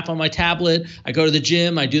got the app on my tablet. I go to the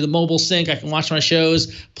gym. I do the mobile sync. I can watch my shows.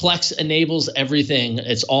 Plex enables everything.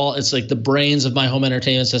 It's like the brains of my home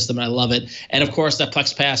entertainment system, and I love it. And of course, that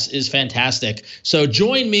Plex Pass is fantastic. So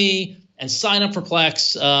join me and sign up for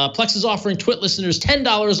Plex. Plex is offering Twit listeners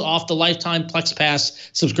 $10 off the lifetime Plex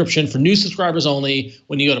Pass subscription for new subscribers only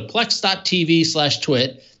when you go to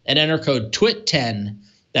plex.tv/twit and enter code TWIT10.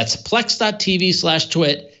 That's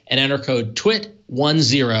plex.tv/twit and enter code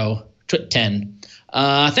TWIT10, TWIT10.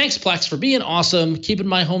 Thanks, Plex, for being awesome, keeping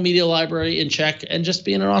my home media library in check, and just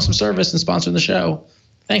being an awesome service and sponsoring the show.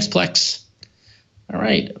 Thanks, Plex. All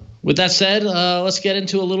right. With that said, let's get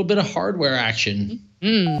into a little bit of hardware action.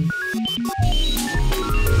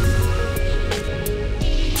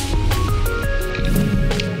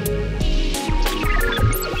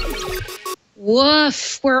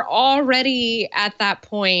 Woof, we're already at that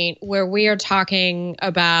point where we are talking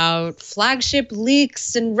about flagship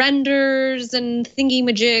leaks and renders and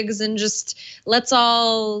thingy-majigs and just let's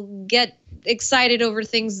all get excited over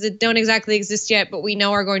things that don't exactly exist yet, but we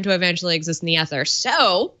know are going to eventually exist in the ether.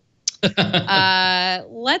 So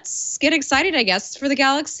let's get excited, I guess, for the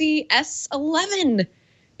Galaxy S11.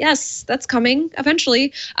 Yes, that's coming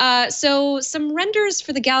eventually. So some renders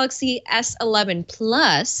for the Galaxy S11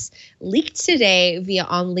 Plus leaked today via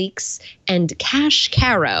OnLeaks and Cash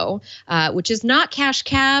Caro, which is not Cash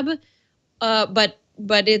Cab, but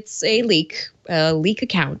it's a leak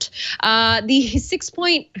account.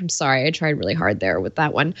 I'm sorry, I tried really hard there with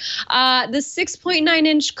that one. The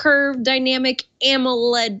 6.9-inch curved dynamic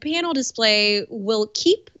AMOLED panel display will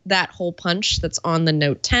keep that hole punch that's on the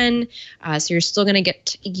Note 10. So you're still going to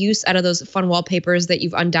get use out of those fun wallpapers that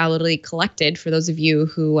you've undoubtedly collected for those of you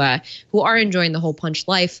who are enjoying the hole punch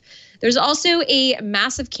life. There's also a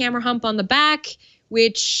massive camera hump on the back,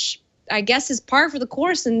 which I guess is par for the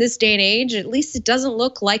course in this day and age. At least it doesn't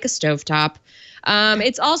look like a stovetop.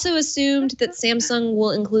 It's also assumed that Samsung will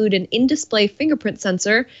include an in-display fingerprint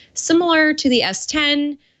sensor similar to the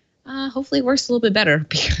S10. Hopefully it works a little bit better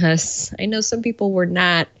because I know some people were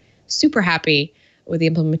not super happy with the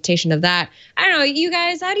implementation of that. I don't know, you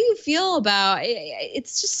guys, how do you feel about it?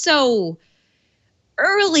 It's just so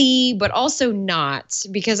early, but also not,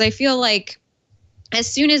 because I feel like as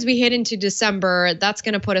soon as we hit into December, that's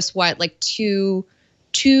going to put us, a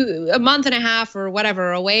month and a half or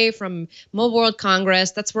whatever away from Mobile World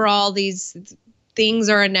Congress. That's where all these things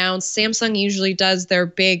are announced. Samsung usually does their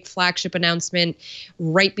big flagship announcement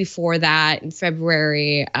right before that in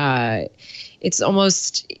February. It's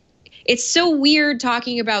so weird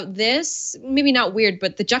talking about this. Maybe not weird,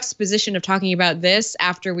 but the juxtaposition of talking about this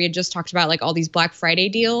after we had just talked about all these Black Friday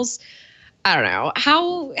deals. I don't know.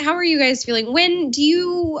 How are you guys feeling? When do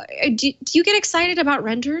you get excited about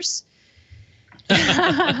renders?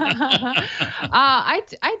 I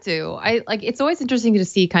do. It's always interesting to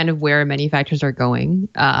see kind of where manufacturers are going.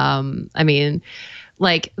 I mean,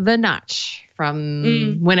 like the notch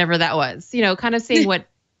from whenever that was, kind of seeing what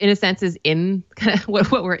in a sense is in kind of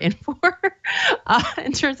what we're in for.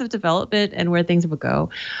 in terms of development and where things would go.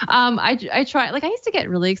 I try, like I used to get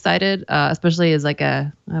really excited, especially as like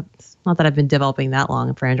not that I've been developing that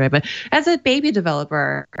long for Android, but as a baby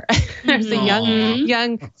developer, there's a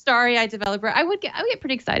young starry-eyed developer. I would get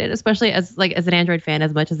pretty excited, especially as an Android fan,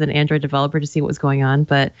 as much as an Android developer, to see what was going on.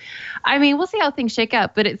 But I mean, we'll see how things shake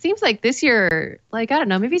out. But it seems like this year, like I don't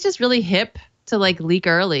know, maybe it's just really hip to like leak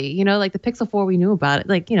early. You know, like the Pixel 4, we knew about it.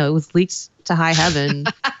 Like, you know, it was leaked to high heaven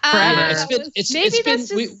forever.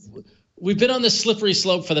 We've been on this slippery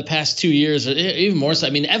slope for the past 2 years, or even more so.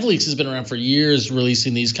 I mean, EvLeaks has been around for years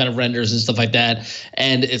releasing these kind of renders and stuff like that.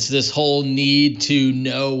 And it's this whole need to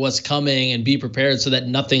know what's coming and be prepared so that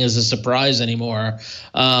nothing is a surprise anymore.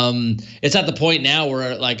 It's at the point now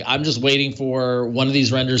where like I'm just waiting for one of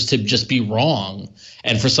these renders to just be wrong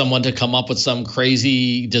and for someone to come up with some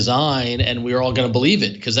crazy design and we're all going to believe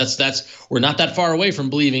it, because we're not that far away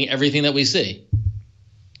from believing everything that we see.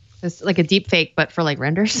 It's like a deep fake, but for like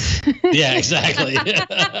renders. Yeah, exactly.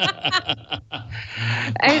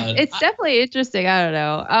 It's definitely interesting. I don't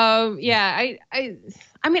know. Yeah,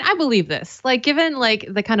 I mean, I believe this. Like, given like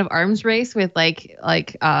the kind of arms race with like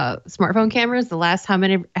smartphone cameras, the last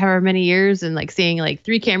however many years, and like seeing like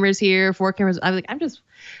 3 cameras here, 4 cameras. I'm just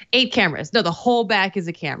 8 cameras. No, the whole back is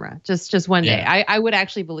a camera. Just one day. I would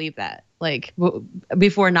actually believe that. Like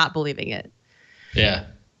before not believing it. Yeah.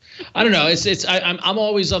 I don't know. I'm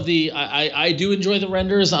always of the I do enjoy the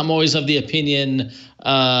renders. I'm always of the opinion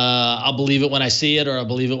I'll believe it when I see it, or I'll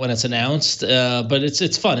believe it when it's announced. But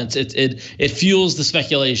it's fun. It fuels the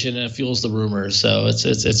speculation and it fuels the rumors. So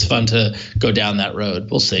it's fun to go down that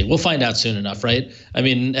road. We'll see. We'll find out soon enough, right? I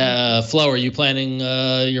mean, Flo, are you planning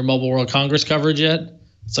your Mobile World Congress coverage yet?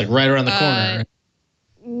 It's like right around the corner. Right?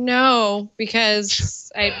 No,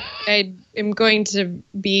 because I am going to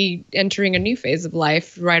be entering a new phase of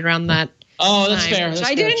life right around that. Oh, that's fair.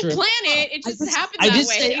 I didn't plan it. It just happened that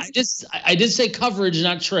way. I did say coverage,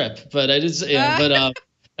 not trip, but I did say. I did.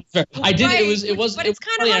 Right. It was. But it's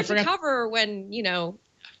kind of hard to cover when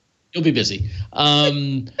You'll be busy. I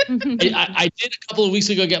did a couple of weeks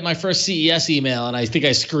ago get my first CES email, and I think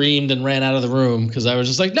I screamed and ran out of the room because I was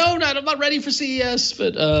just like, "No, I'm not ready for CES."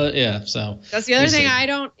 But yeah, so that's the other thing. I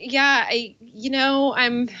don't. Yeah,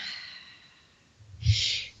 I'm.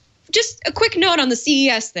 Just a quick note on the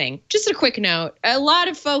CES thing. Just a quick note. A lot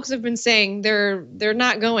of folks have been saying they're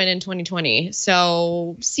not going in 2020.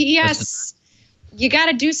 So CES, you got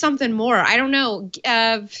to do something more. I don't know.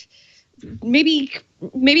 Maybe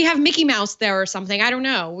have Mickey Mouse there or something. I don't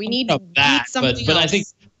know. We need something else. But I think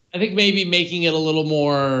maybe making it a little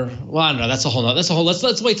more. Well, I don't know. That's a whole.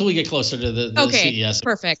 Let's wait till we get closer to the CES.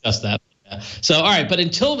 Perfect. Discuss that. Yeah. So all right. But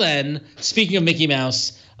until then, speaking of Mickey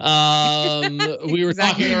Mouse. We were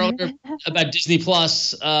talking earlier about Disney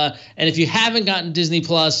Plus, and if you haven't gotten Disney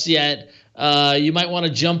Plus yet, you might want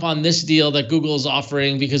to jump on this deal that Google is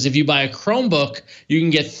offering, because if you buy a Chromebook, you can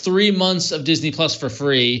get 3 months of Disney Plus for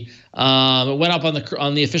free. It went up on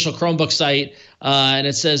the official Chromebook site, and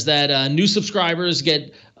it says that new subscribers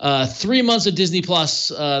get 3 months of Disney Plus.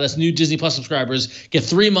 That's new Disney Plus subscribers get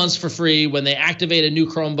 3 months for free when they activate a new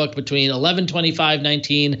Chromebook between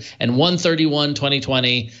 11/25/19 and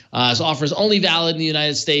 1/31/2020. This offer is only valid in the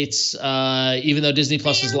United States, even though Disney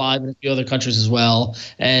Plus is live in a few other countries as well.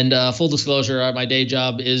 And full disclosure, my day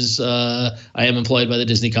job is I am employed by the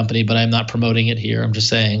Disney company, but I'm not promoting it here. I'm just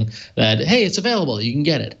saying that, hey, it's available. You can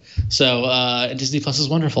get it. So and Disney Plus is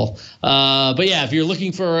wonderful. But yeah, if you're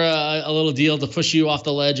looking for a little deal to push you off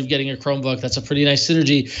the ledge of getting a Chromebook, that's a pretty nice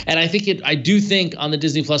synergy. And I do think on the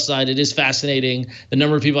Disney Plus side, it is fascinating the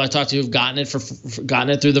number of people I talked to who've gotten it gotten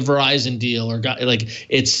it through the Verizon deal, or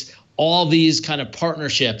it's all these kind of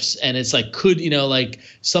partnerships, and it's like, could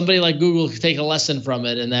somebody like Google could take a lesson from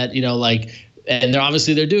it, and that and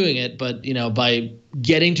they're doing it, but by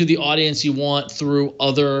getting to the audience you want through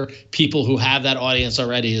other people who have that audience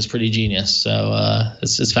already is pretty genius. So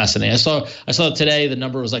it's fascinating. I saw today the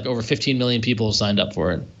number was like over 15 million people have signed up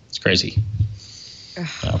for it. It's crazy.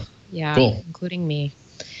 So, yeah, cool. Including me.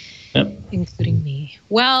 Yep. Including me.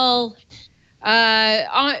 Well,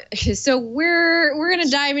 so we're gonna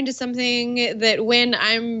dive into something that when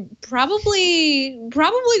I'm probably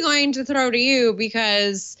going to throw to you,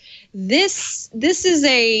 because this is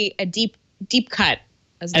a deep cut,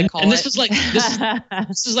 as they call it. And this is like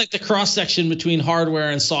this is like the cross section between hardware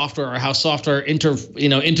and software, or how software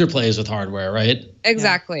interplays with hardware, right?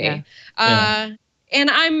 Exactly. Yeah. And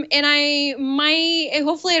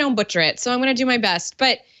hopefully I don't butcher it, so I'm gonna do my best.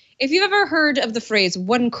 But if you've ever heard of the phrase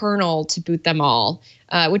 "one kernel to boot them all,"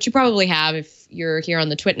 which you probably have if you're here on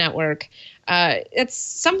the Twit network, it's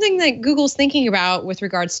something that Google's thinking about with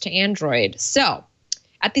regards to Android. So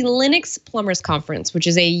at the Linux Plumbers Conference, which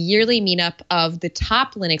is a yearly meetup of the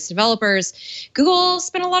top Linux developers. Google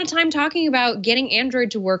spent a lot of time talking about getting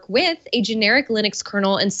Android to work with a generic Linux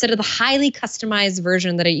kernel instead of the highly customized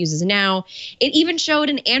version that it uses now. It even showed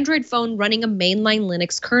an Android phone running a mainline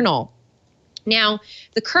Linux kernel. Now,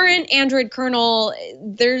 the current Android kernel,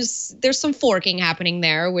 there's some forking happening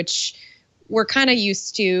there, which we're kind of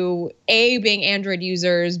used to, A, being Android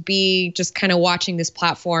users, B, just kind of watching this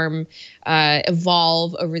platform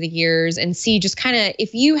evolve over the years, and C, just kind of,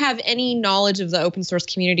 if you have any knowledge of the open source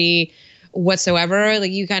community whatsoever,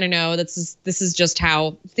 like you kind of know this is just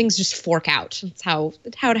how things just fork out. That's how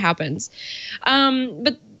it happens.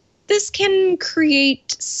 But this can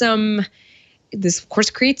create this of course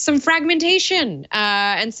creates some fragmentation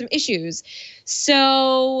and some issues.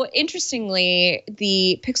 So interestingly,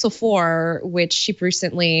 the Pixel 4, which shipped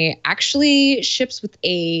recently, actually ships with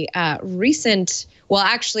a a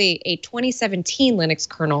 2017 Linux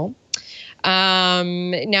kernel.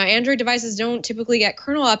 Now, Android devices don't typically get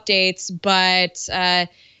kernel updates, but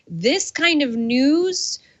this kind of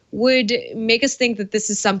news would make us think that this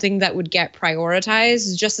is something that would get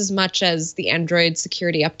prioritized just as much as the Android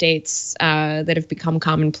security updates that have become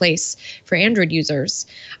commonplace for Android users.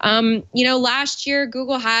 Last year,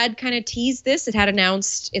 Google had kind of teased this. It had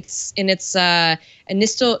announced it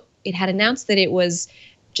had announced that it was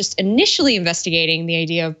just initially investigating the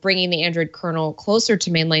idea of bringing the Android kernel closer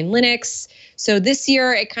to mainline Linux. So this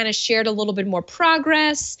year, it kind of shared a little bit more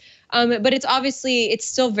progress, but it's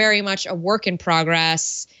still very much a work in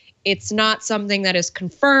progress. It's not something that is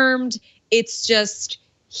confirmed. It's just,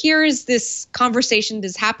 here's this conversation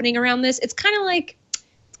that's happening around this. It's kind of like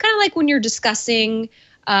when you're discussing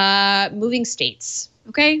moving states.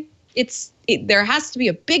 Okay, there has to be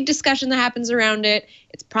a big discussion that happens around it.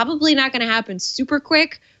 It's probably not going to happen super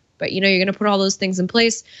quick, but you're going to put all those things in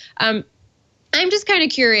place. I'm just kind of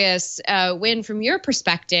curious, Huyen, from your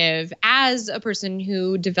perspective, as a person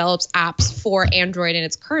who develops apps for Android in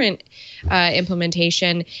its current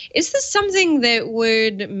implementation, is this something that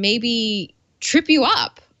would maybe trip you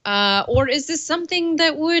up? Or is this something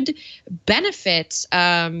that would benefit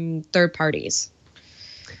third parties?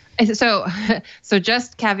 So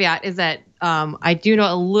just caveat is that I do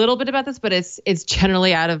know a little bit about this, but it's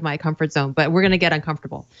generally out of my comfort zone. But we're gonna get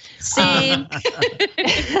uncomfortable. Same.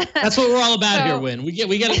 That's what we're all about here, Huyen.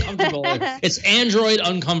 We get uncomfortable. It's Android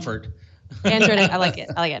uncomfort. Android, I like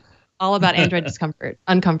it. All about Android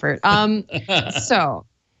uncomfort. So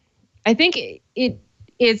I think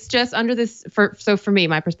it's just under this. For me,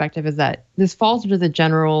 my perspective is that this falls under the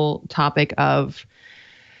general topic of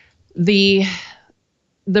the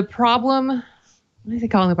problem. What is it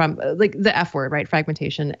calling the problem? Like the F word, right?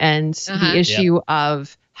 Fragmentation, and the issue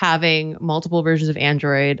of having multiple versions of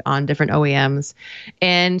Android on different OEMs.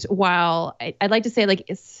 And while I'd like to say, like,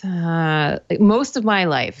 it's like most of my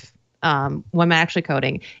life, when I'm actually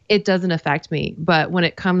coding, it doesn't affect me. But when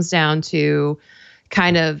it comes down to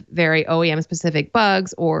kind of very OEM specific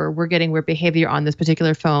bugs, or we're getting weird behavior on this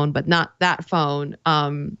particular phone, but not that phone,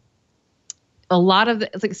 a lot of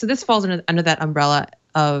so this falls under that umbrella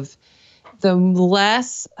of the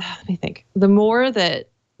less, let me think, the more that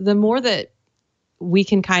we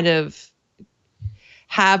can kind of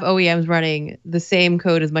have OEMs running the same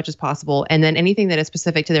code as much as possible, and then anything that is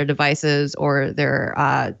specific to their devices or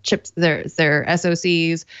their chips, their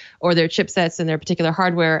SoCs or their chipsets and their particular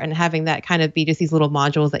hardware, and having that kind of be just these little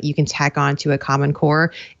modules that you can tack on to a common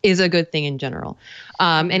core is a good thing in general.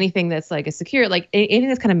 Anything that's like a secure, like anything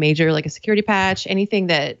that's kind of major, like a security patch, anything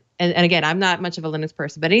that, and again, I'm not much of a Linux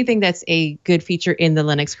person, but anything that's a good feature in the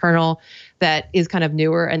Linux kernel that is kind of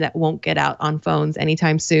newer and that won't get out on phones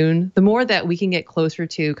anytime soon, the more that we can get closer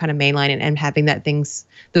to kind of mainline and having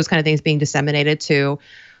those kind of things being disseminated to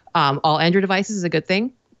all Android devices is a good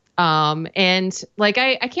thing. And like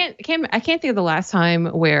I can't think of the last time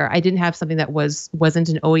where I didn't have something that wasn't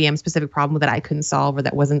an OEM specific problem that I couldn't solve, or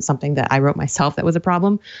that wasn't something that I wrote myself that was a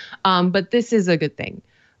problem. But this is a good thing.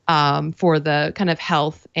 For the kind of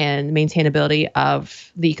health and maintainability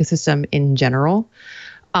of the ecosystem in general.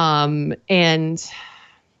 And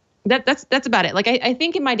that's about it. Like, I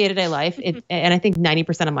think in my day-to-day life, and I think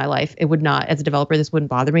 90% of my life, it would not, as a developer, this wouldn't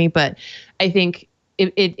bother me, but I think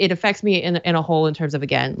it affects me in a whole in terms of,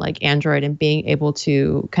 again, like Android and being able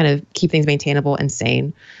to kind of keep things maintainable and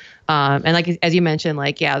sane. And like, as you mentioned,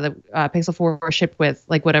 like, the Pixel 4 shipped with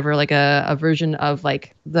like whatever, like a version of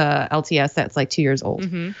like the LTS that's like 2 years old.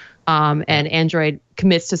 Mm-hmm. And Android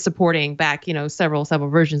commits to supporting back, several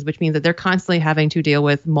versions, which means that they're constantly having to deal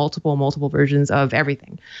with multiple versions of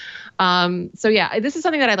everything. So this is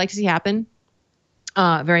something that I'd like to see happen.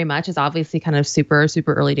 very much. It's obviously kind of super,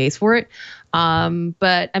 super early days for it.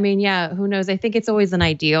 But I mean, yeah, who knows? I think it's always an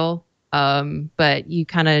ideal, but you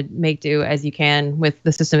kind of make do as you can with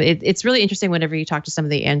the system. It's really interesting whenever you talk to some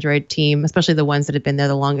of the Android team, especially the ones that have been there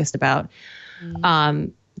the longest, about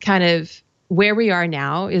kind of where we are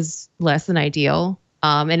now is less than ideal.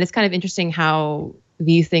 And it's kind of interesting how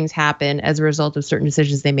these things happen as a result of certain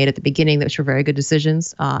decisions they made at the beginning, which were very good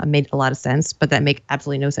decisions, made a lot of sense, but that make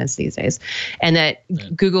absolutely no sense these days. And that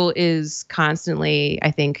Google is constantly, I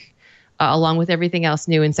think, along with everything else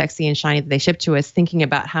new and sexy and shiny that they ship to us, thinking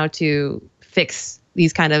about how to fix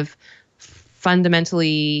these kind of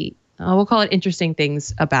fundamentally, we'll call it interesting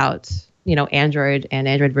things about, Android and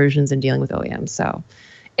Android versions and dealing with OEMs. So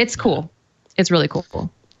it's cool. It's really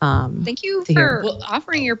cool. Thank you for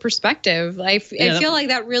offering your perspective. I feel like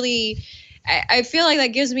that really, I feel like that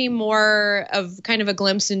gives me more of kind of a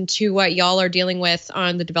glimpse into what y'all are dealing with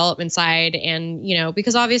on the development side. And,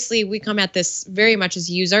 because obviously we come at this very much as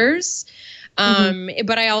users.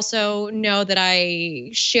 But I also know that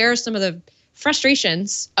I share some of the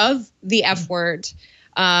frustrations of the F word.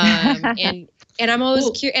 And I'm always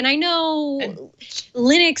curious, and I know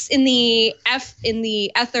Linux in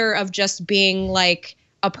the ether of just being like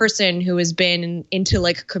a person who has been into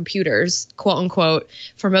like computers, quote unquote,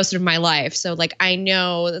 for most of my life. So like I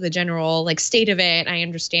know the general like state of it. I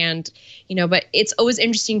understand, but it's always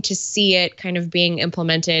interesting to see it kind of being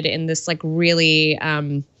implemented in this like really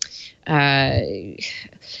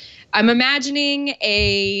I'm imagining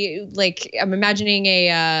a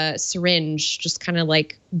syringe just kind of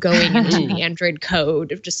like going into the Android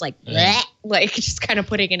code of just like just kind of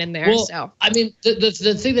putting it in there. Well, so I mean,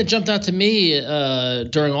 the thing that jumped out to me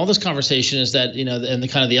during all this conversation is that and the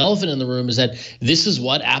kind of the elephant in the room is that this is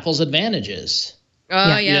what Apple's advantage is.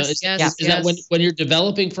 Oh, yes. That when you're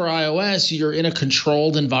developing for iOS, you're in a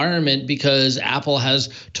controlled environment because Apple has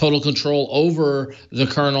total control over the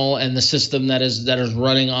kernel and the system that is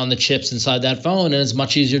running on the chips inside that phone, and it's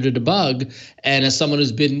much easier to debug. And as someone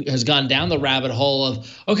has gone down the rabbit hole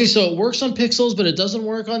of, okay, so it works on Pixels, but it doesn't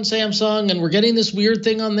work on Samsung, and we're getting this weird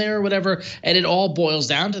thing on there or whatever, and it all boils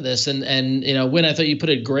down to this. And Wynn, I thought you put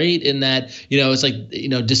it great in that, it's like,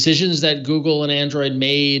 decisions that Google and Android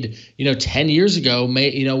made, 10 years ago,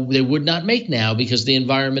 they would not make now because the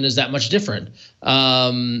environment is that much different.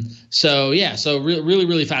 So really,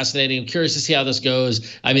 really fascinating. I'm curious to see how this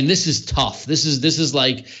goes. I mean, this is tough. This is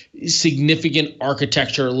like significant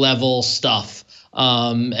architecture level stuff.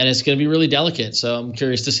 And it's going to be really delicate. So I'm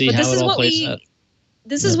curious to see how it all plays out.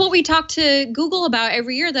 This is what we talk to Google about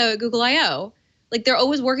every year, though, at Google I/O. Like they're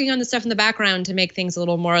always working on the stuff in the background to make things a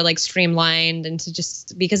little more like streamlined and to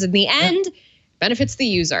just because in the end, benefits the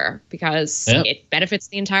user because it benefits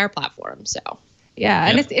the entire platform. So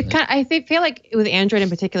and it's kind of, feel like with Android in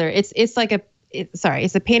particular, it's like it's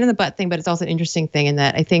a pain in the butt thing, but it's also an interesting thing in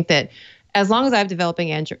that I think that as long as I've been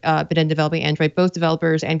developing Android, both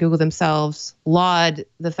developers and Google themselves laud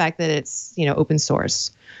the fact that it's open source,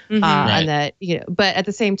 and that but at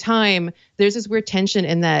the same time, there's this weird tension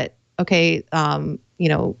in that. Okay,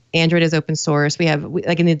 Android is open source. We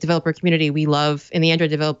like in the developer community, we love in the Android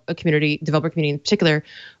developer community in particular,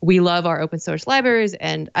 we love our open source libraries.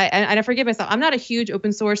 And I forgive myself. I'm not a huge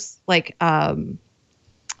open source I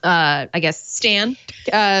guess stan.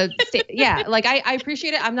 Like I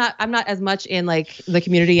appreciate it. I'm not as much in like the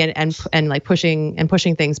community and like pushing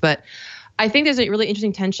things, but I think there's a really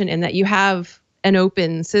interesting tension in that you have an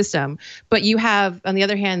open system, but you have, on the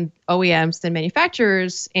other hand, OEMs and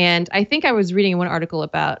manufacturers. And I think I was reading one article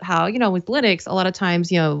about how, with Linux, a lot of times,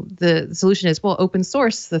 the solution is, well, open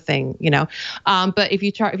source the thing, but if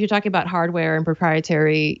you're talking about hardware and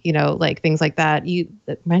proprietary, like things like that, the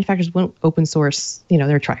manufacturers won't open source,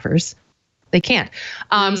 their drivers. They can't.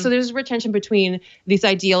 So there's a real tension between this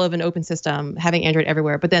ideal of an open system, having Android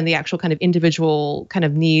everywhere, but then the actual kind of individual kind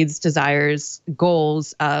of needs, desires,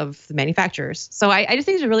 goals of the manufacturers. So I just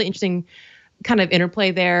think there's a really interesting kind of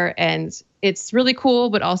interplay there. And it's really cool,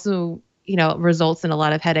 but also, results in a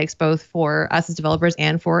lot of headaches, both for us as developers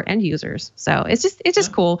and for end users. So it's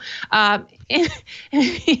just cool. Apple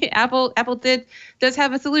does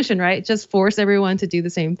have a solution, right? Just force everyone to do the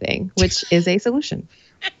same thing, which is a solution.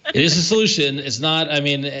 It is a solution. It's not,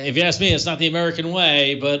 if you ask me, it's not the American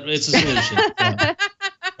way, but it's a solution.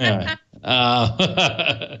 Anyway,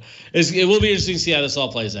 it will be interesting to see how this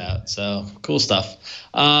all plays out. So cool stuff.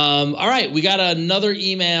 All right, we got another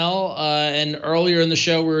email, and earlier in the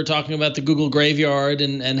show we were talking about the Google graveyard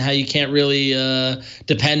and how you can't really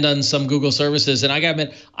depend on some Google services. And I got to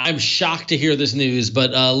admit, I'm shocked to hear this news.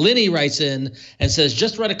 But Linny writes in and says,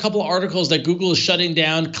 just read a couple of articles that Google is shutting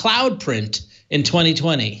down Cloud Print in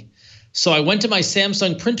 2020. So I went to my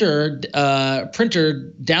Samsung printer,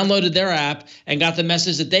 downloaded their app, and got the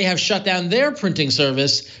message that they have shut down their printing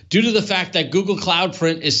service due to the fact that Google Cloud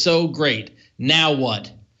Print is so great. Now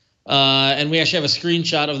what? And we actually have a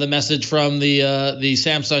screenshot of the message from the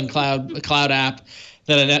Samsung Cloud app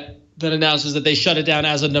that announces that they shut it down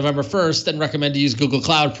as of November 1st and recommend to use Google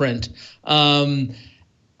Cloud Print.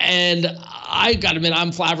 And I got to admit,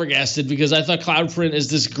 I'm flabbergasted because I thought Cloud Print is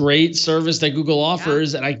this great service that Google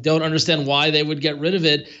offers, and I don't understand why they would get rid of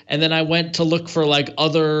it. And then I went to look for like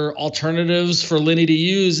other alternatives for Linny to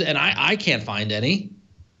use, and I can't find any.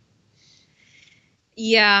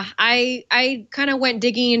 Yeah, I kind of went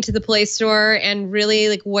digging into the Play Store, and really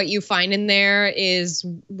like what you find in there is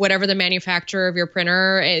whatever the manufacturer of your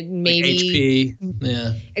printer, and maybe like HP.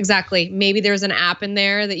 Yeah, exactly. Maybe there's an app in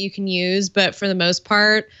there that you can use, but for the most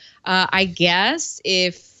part, I guess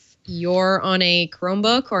if you're on a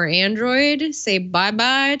Chromebook or Android, say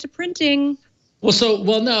bye-bye to printing. Well,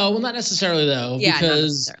 not necessarily though, Yeah,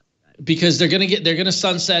 because they're gonna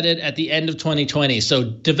sunset it at the end of 2020. So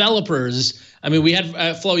developers, I mean, we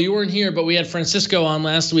had Flo, you weren't here, but we had Francisco on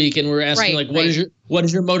last week, and we were asking what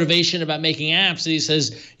is your motivation about making apps? And he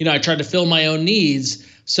says, I tried to fill my own needs.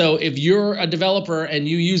 So if you're a developer and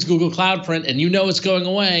you use Google Cloud Print and you know it's going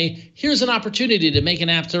away, here's an opportunity to make an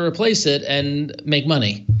app to replace it and make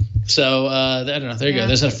money. So I don't know. There you go.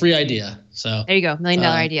 There's a free idea. So there you go. $1 million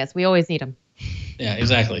ideas. We always need them. Yeah,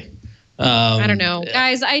 exactly. I don't know,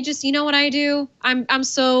 guys. I just, you know what I do? I'm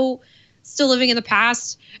so still living in the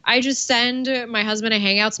past. I just send my husband a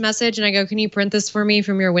Hangouts message and I go, "Can you print this for me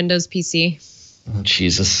from your Windows PC?" Oh,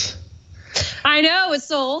 Jesus. I know, it's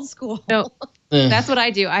so old school. No, that's what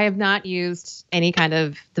I do. I have not used any kind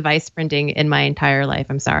of device printing in my entire life.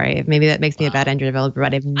 I'm sorry. Maybe that makes me a bad Android developer,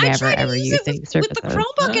 but I've never ever used any service with the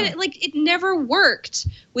Chromebook, and it never worked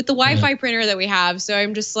with the Wi-Fi printer that we have. So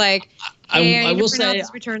I'm just like, hey, I will print out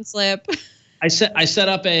this return slip. I set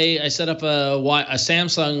up a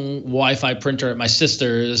Samsung Wi-Fi printer at my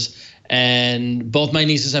sister's, and both my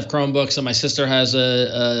nieces have Chromebooks, and my sister has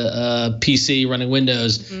a PC running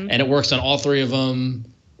Windows, and it works on all three of them.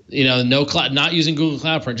 No cloud, not using Google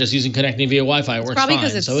Cloud Print, just using connecting via Wi-Fi. It works probably fine.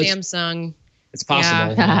 Because it's Samsung. It's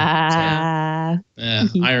possible. Yeah.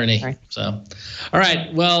 Irony. Sorry. So, all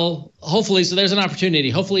right. Well, hopefully, so there's an opportunity.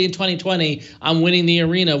 Hopefully, in 2020, I'm winning the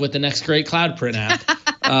arena with the next great Cloud Print app.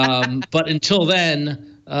 But until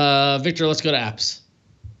then, Victor, let's go to apps.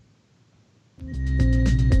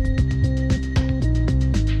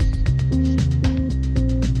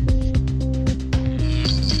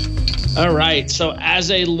 All right. So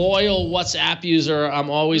as a loyal WhatsApp user, I'm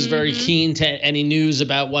always very keen to any news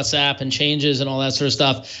about WhatsApp and changes and all that sort of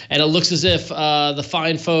stuff. And it looks as if the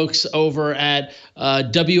fine folks over at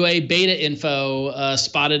WA Beta Info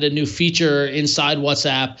spotted a new feature inside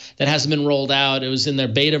WhatsApp that hasn't been rolled out. It was in their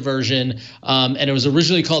beta version, and it was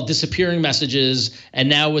originally called disappearing messages. And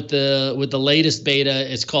now with the latest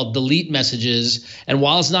beta, it's called delete messages. And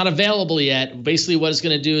while it's not available yet, basically what it's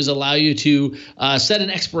going to do is allow you to set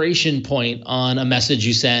an expiration point on a message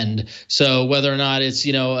you send. So whether or not it's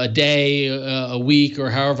a day, a week, or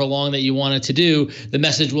however long that you want it to do, the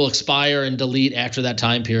message will expire and delete after that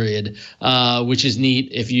time period, which is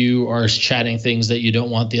neat if you are chatting things that you don't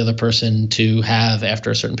want the other person to have after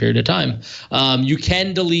a certain period of time. You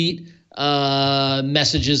can delete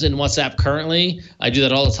messages in WhatsApp currently. I do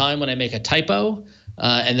that all the time when I make a typo.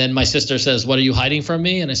 And then my sister says, "What are you hiding from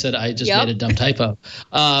me?" And I said, "I just made a dumb typo."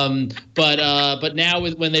 But now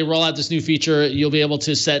when they roll out this new feature, you'll be able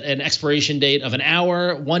to set an expiration date of an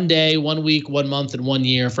hour, 1 day, 1 week, 1 month, and 1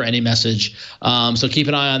 year for any message. So keep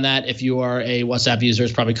an eye on that. If you are a WhatsApp user,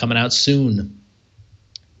 it's probably coming out soon.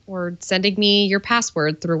 Or sending me your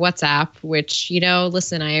password through WhatsApp, which,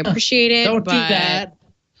 listen, I appreciate it. Don't do that.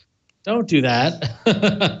 Don't do that.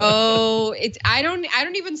 I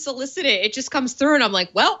don't even solicit it. It just comes through, and I'm like,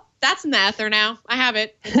 well, that's in the ether now. I have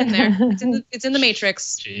it. It's in there. It's in the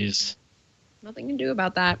matrix. Jeez. Nothing to do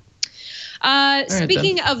about that.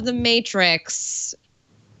 Speaking of the matrix,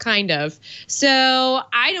 kind of. So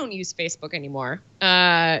I don't use Facebook anymore,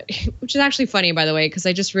 which is actually funny, by the way, because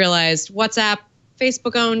I just realized WhatsApp,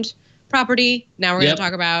 Facebook-owned property. Now we're going to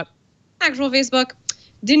talk about actual Facebook.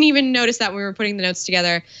 Didn't even notice that when we were putting the notes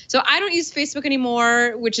together. So I don't use Facebook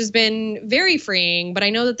anymore, which has been very freeing. But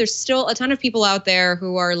I know that there's still a ton of people out there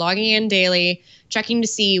who are logging in daily, checking to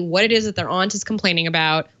see what it is that their aunt is complaining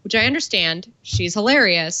about, which I understand. She's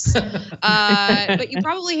hilarious. But you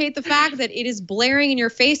probably hate the fact that it is blaring in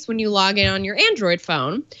your face when you log in on your Android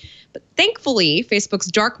phone. But thankfully, Facebook's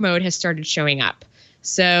dark mode has started showing up.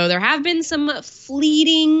 So there have been some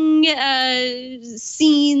fleeting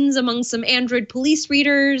scenes among some Android police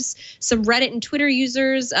readers, some Reddit and Twitter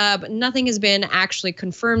users, but nothing has been actually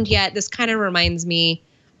confirmed yet. This kind of reminds me,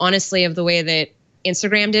 honestly, of the way that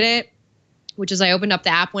Instagram did it, which is I opened up the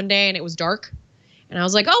app one day and it was dark. And I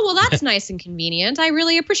was like, oh, well, that's nice and convenient. I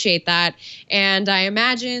really appreciate that. And I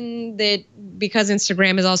imagine that because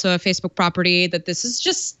Instagram is also a Facebook property, that this is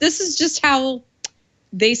just how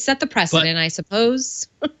they set the precedent, I suppose.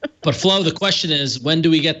 But Flo, the question is, when do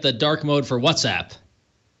we get the dark mode for WhatsApp?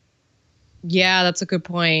 Yeah, that's a good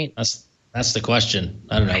point. That's the question.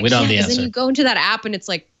 I don't know. We don't have the answer. Then you go into that app and it's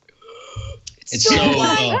like, it's so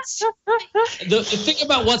the thing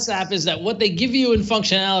about WhatsApp is that what they give you in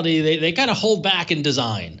functionality, they kind of hold back in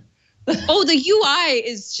design. Oh, the UI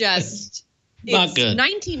is just not good.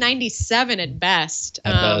 1997 at best.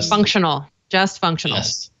 Functional. Just functional.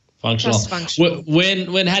 Yes. Functional. Just functional.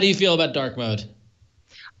 When how do you feel about dark mode?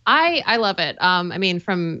 I love it. I mean,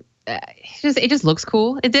 from it just looks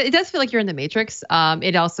cool. It does feel like you're in the Matrix.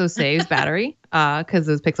 It also saves battery because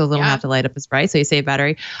those pixels don't have to light up as bright, so you save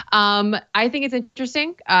battery. I think it's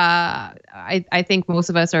interesting. I think most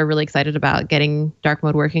of us are really excited about getting dark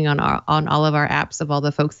mode working on all of our apps of all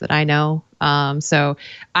the folks that I know. So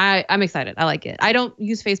I'm excited. I like it. I don't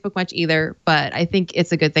use Facebook much either, but I think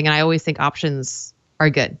it's a good thing, and I always think options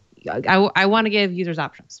are good. I want to give users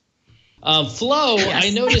options. Flo, yes.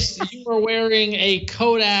 I noticed you were wearing a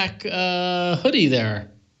Kodak hoodie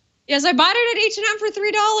there. Yes, I bought it at H&M for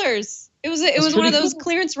 $3. It was one of those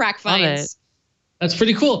clearance rack finds. That's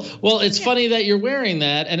pretty cool. Well, it's funny that you're wearing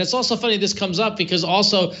that. And it's also funny this comes up because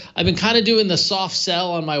also I've been kind of doing the soft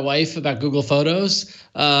sell on my wife about Google Photos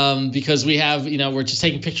because we have, we're just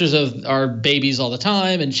taking pictures of our babies all the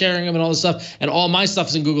time and sharing them and all this stuff. And all my stuff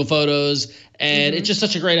is in Google Photos. And it's just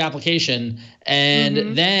such a great application.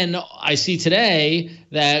 And then I see today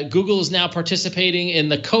that Google is now participating in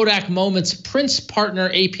the Kodak Moments Prince Partner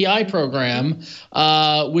API program,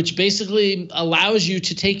 which basically allows you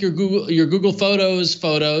to take your Google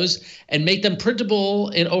photos and make them printable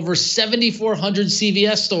in over 7,400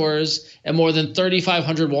 CVS stores and more than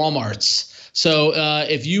 3,500 Walmarts. So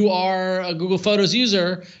if you are a Google Photos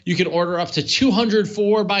user, you can order up to 200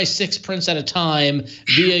 4x6 prints at a time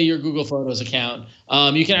via your Google Photos account.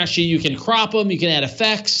 You can crop them, you can add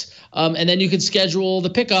effects, and then you can schedule the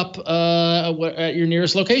pickup at your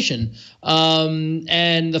nearest location.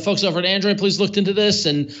 And the folks over at Android Police looked into this,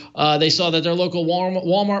 and they saw that their local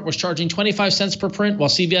Walmart was charging 25 cents per print, while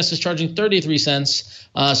CVS is charging 33 cents.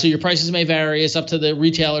 So your prices may vary. It's up to the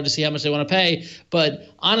retailer to see how much they want to pay. But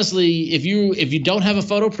honestly, if you don't have a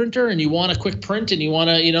photo printer and you want a quick print and you want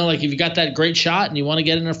to, like if you got that great shot and you want to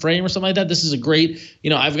get in a frame or something like that, this is a great,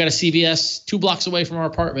 I've got a CVS 2 blocks away from our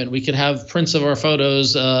apartment. We could have prints of our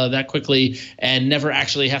photos that quickly and never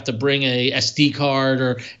actually have to bring a SD card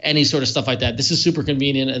or any sort of stuff like that. This is super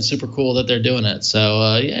convenient and super cool that they're doing it.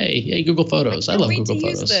 So yay Google Photos. I love Google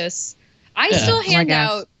Photos. Use this. I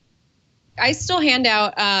still hand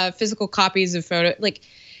out physical copies of photo. Like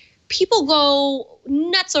people go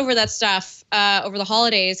nuts over that stuff over the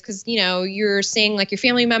holidays because you're seeing like your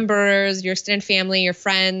family members, your extended family, your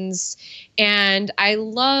friends, and I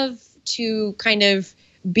love to kind of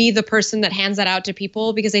be the person that hands that out to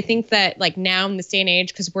people because I think that like now in this day and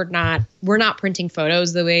age, because we're not printing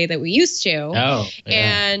photos the way that we used to. Oh,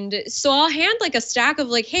 yeah. And so I'll hand like a stack of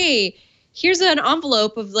like, hey, here's an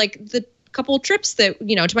envelope of like the couple trips that,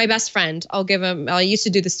 to my best friend. I'll give him, I used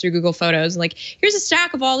to do this through Google Photos. Like, here's a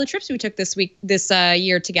stack of all the trips we took this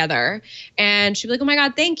year together. And she'd be like, oh my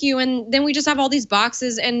God, thank you. And then we just have all these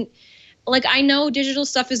boxes and like, I know digital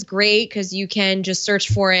stuff is great because you can just search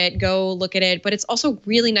for it, go look at it. But it's also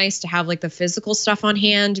really nice to have like the physical stuff on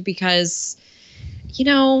hand because,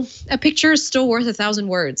 a picture is still worth 1,000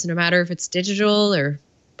 words, no matter if it's digital or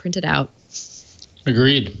printed out.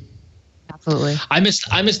 Agreed. Absolutely. I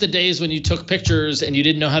miss the days when you took pictures and you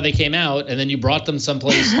didn't know how they came out, and then you brought them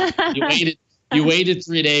someplace. You waited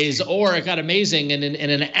 3 days, or it got amazing, and in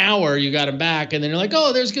an hour you got them back, and then you're like,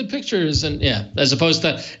 oh, there's good pictures, and yeah. As opposed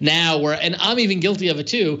to now, and I'm even guilty of it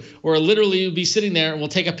too, where literally you'll be sitting there and we'll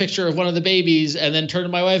take a picture of one of the babies, and then turn to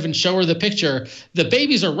my wife and show her the picture. The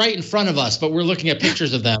babies are right in front of us, but we're looking at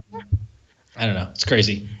pictures of them. I don't know. It's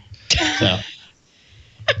crazy. So.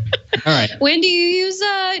 All right. When do you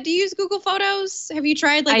use Google Photos? Have you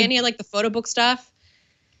tried any of like the photo book stuff?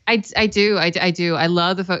 I do. I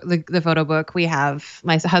love the photo book. We have,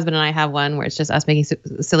 my husband and I have one where it's just us making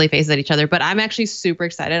silly faces at each other. But I'm actually super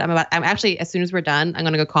excited. I'm actually, as soon as we're done, I'm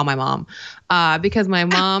going to go call my mom because my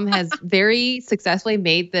mom has very successfully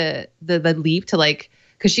made the leap to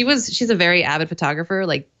because she's a very avid photographer,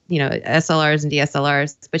 like SLRs and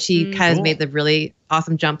DSLRs, but she kind of made the really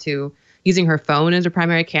awesome jump to using her phone as her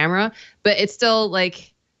primary camera. But it's still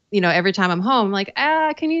like, every time I'm home, I'm like,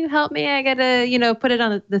 can you help me? I gotta, put it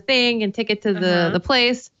on the thing and take it to the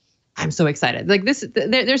place. I'm so excited. Like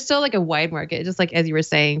there's still like a wide market, just like as you were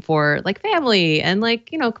saying, for like family and like,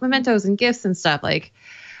 mementos and gifts and stuff. Like,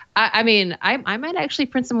 I might actually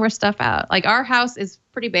print some more stuff out. Like our house is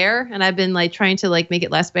pretty bare, and I've been like trying to like make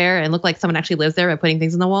it less bare and look like someone actually lives there by putting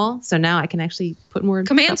things on the wall. So now I can actually put more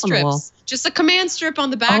command stuff on the wall. strips. Just a command strip on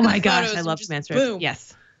the back. Oh my of the gosh, photos I love just command strips. Boom.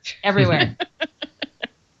 Yes, everywhere.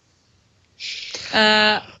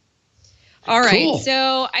 All right, Cool.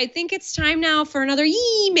 so I think it's time now for another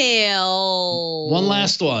email. One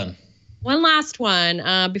last one.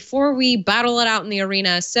 Before we battle it out in the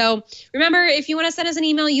arena. So remember, if you want to send us an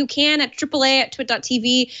email, you can at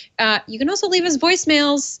AAA@twit.tv. You can also leave us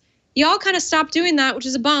voicemails. Y'all kind of stopped doing that, which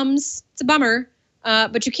is It's a bummer.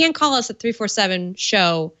 But you can call us at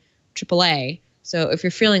 347-SHOW-AAA. So if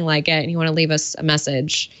you're feeling like it and you want to leave us a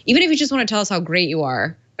message, even if you just want to tell us how great you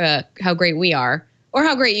are, how great we are, or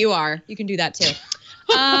how great you are, you can do that too.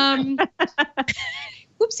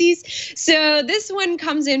 Whoopsies. So this one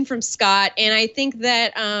comes in from Scott, and I think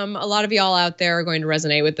that a lot of y'all out there are going to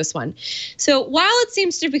resonate with this one. So while it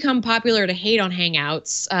seems to become popular to hate on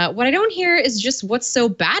Hangouts, what I don't hear is just what's so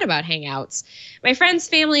bad about Hangouts. My friends,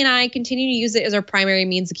 family, and I continue to use it as our primary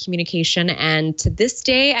means of communication, and to this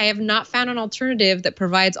day, I have not found an alternative that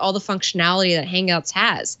provides all the functionality that Hangouts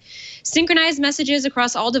has. Synchronized messages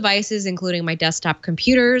across all devices, including my desktop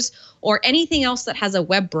computers, or anything else that has a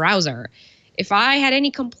web browser. If I had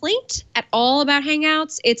any complaint at all about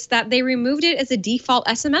Hangouts, it's that they removed it as a default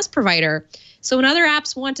SMS provider. So when other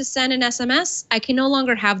apps want to send an SMS, I can no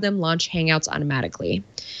longer have them launch Hangouts automatically.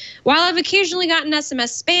 While I've occasionally gotten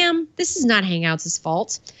SMS spam, this is not Hangouts'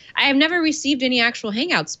 fault. I have never received any actual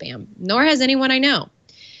Hangout spam, nor has anyone I know.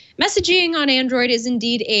 Messaging on Android is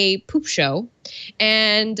indeed a poop show,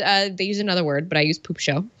 and they use another word, but I use poop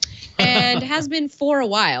show, and has been for a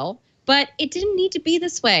while, but it didn't need to be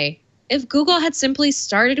this way. If Google had simply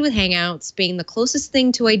started with Hangouts being the closest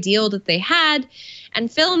thing to ideal that they had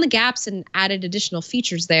and fill in the gaps and added additional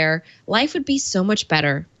features there, life would be so much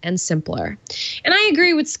better and simpler. And I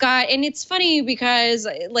agree with Scott. And it's funny because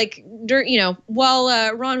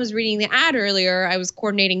while Ron was reading the ad earlier, I was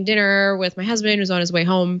coordinating dinner with my husband who's on his way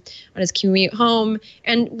home, on his commute home.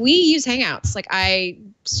 And we use Hangouts. Like I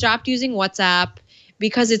stopped using WhatsApp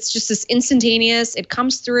because it's just this instantaneous, it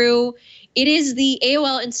comes through. It is the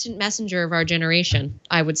AOL Instant Messenger of our generation,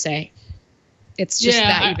 I would say. It's just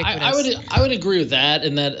that ubiquitous. I would agree with that,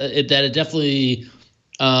 and that it definitely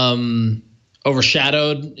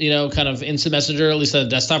overshadowed, kind of Instant Messenger, at least on the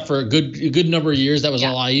desktop, for a good number of years. That was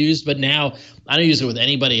all I used, but now I don't use it with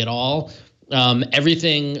anybody at all.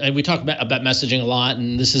 Everything, and we talk about messaging a lot,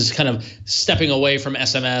 and this is kind of stepping away from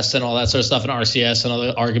SMS and all that sort of stuff, and RCS and all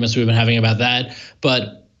the arguments we've been having about that,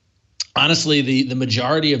 but honestly, the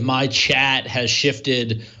majority of my chat has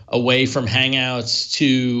shifted away from Hangouts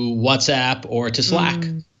to WhatsApp or to Slack.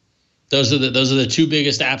 Those are the two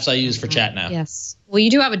biggest apps I use for chat now. Yes. Well, you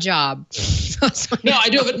do have a job. No, I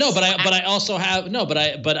do have it. No, but I also have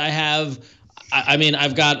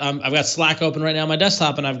I've got Slack open right now on my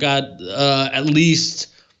desktop, and I've got at least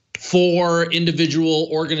 4 individual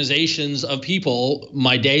organizations of people,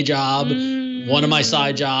 my day job, one of my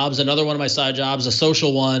side jobs, another one of my side jobs, a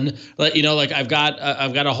social one. I've got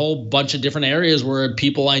a whole bunch of different areas where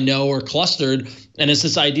people I know are clustered. And it's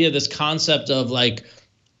this idea, this concept of like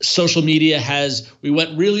social media we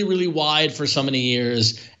went really, really wide for so many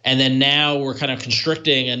years. And then now we're kind of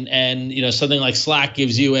constricting, and something like Slack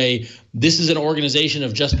gives you this is an organization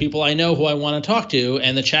of just people I know who I want to talk to,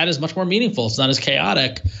 and the chat is much more meaningful. It's not as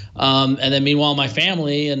chaotic. And then meanwhile, my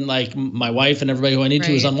family and like my wife and everybody who I need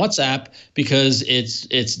to is on WhatsApp, because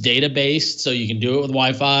it's data based, so you can do it with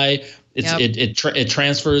Wi-Fi. It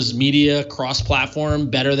transfers media cross-platform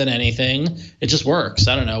better than anything. It just works.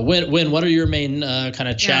 I don't know. Win, what are your main kind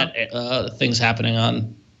of chat things happening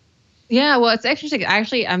on? Yeah, well, it's interesting.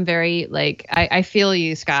 Actually, I'm very I feel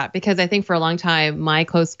you, Scott, because I think for a long time, my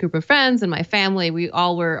close group of friends and my family, we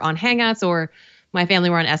all were on Hangouts, or my family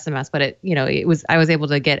were on SMS, but I was able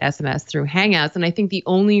to get SMS through Hangouts. And I think the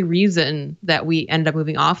only reason that we ended up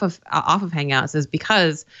moving off of Hangouts is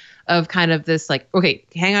because of kind of this okay,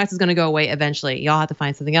 Hangouts is going to go away eventually. Y'all have to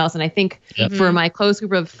find something else. And I think for my close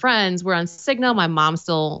group of friends, we're on Signal. My mom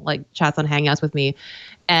still chats on Hangouts with me.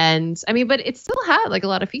 And I mean, but it still had a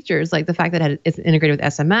lot of features, like the fact that it's integrated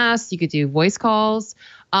with SMS. You could do voice calls.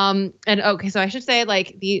 And okay, so I should say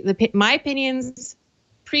my opinions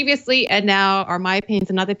previously and now are my opinions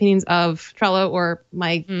and not the opinions of Trello or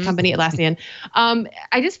my company Atlassian.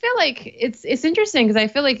 I just feel like it's interesting because I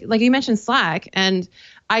feel like you mentioned Slack, and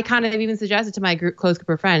I kind of even suggested to my close group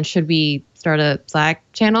of friends, should we start a Slack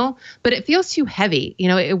channel? But it feels too heavy. You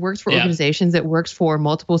know, it works for organizations. It works for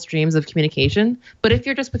multiple streams of communication. But if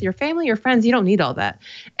you're just with your family or friends, you don't need all that.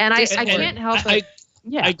 And I can't help but...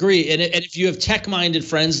 I agree. And if you have tech-minded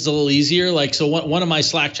friends, it's a little easier. Like, so one of my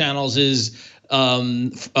Slack channels is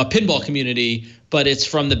a pinball community, but it's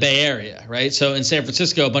from the Bay Area, right? So in San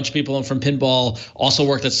Francisco, a bunch of people from pinball also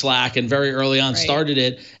worked at Slack and very early on started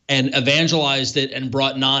it and evangelized it and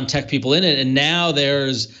brought non-tech people in it. And now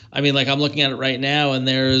there's, I mean, like I'm looking at it right now, and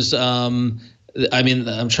there's, I mean,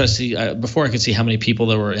 I'm trying to see, before I could see how many people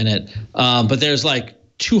there were in it, but there's like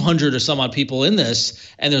 200 or some odd people in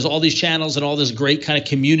this, and there's all these channels and all this great kind of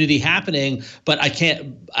community happening, but I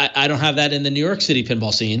don't have that in the New York City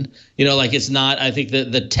pinball scene. You know, like it's not, I think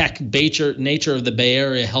the tech nature of the Bay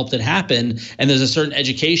Area helped it happen. And there's a certain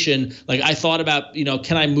education. Like I thought about, you know,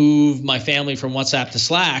 can I move my family from WhatsApp to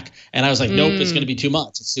Slack? And I was like, nope, it's going to be too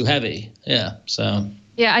much. It's too heavy. Yeah. So.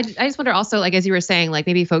 Yeah, I just wonder also, like, as you were saying, like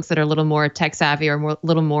maybe folks that are a little more tech savvy or a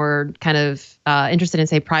little more kind of interested in,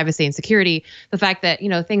 say, privacy and security, the fact that, you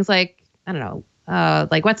know, things like, I don't know,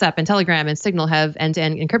 like WhatsApp and Telegram and Signal have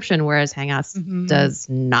end-to-end encryption, whereas Hangouts does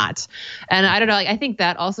not. And I don't know, like, I think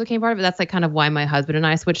that also came part of it. That's like kind of why my husband and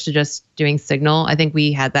I switched to just doing Signal. I think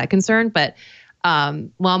we had that concern, but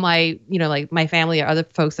while my, you know, like my family or other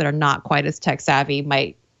folks that are not quite as tech savvy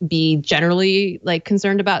might be generally like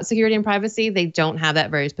concerned about security and privacy, they don't have that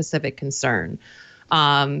very specific concern.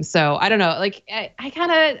 So I don't know, like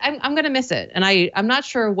I'm going to miss it. And I'm not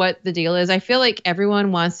sure what the deal is. I feel like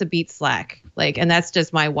everyone wants to beat Slack, like, and that's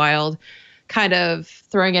just my wild kind of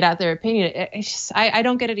throwing it out there opinion. It's just, I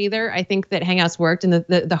don't get it either. I think that Hangouts worked. And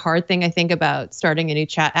the hard thing I think about starting a new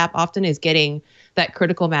chat app often is getting that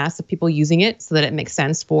critical mass of people using it so that it makes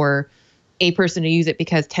sense for a person to use it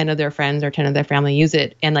because 10 of their friends or 10 of their family use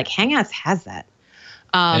it. And like Hangouts has that.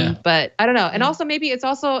 But I don't know. And also maybe it's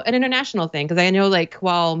also an international thing. Cause I know like,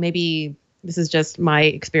 while maybe this is just my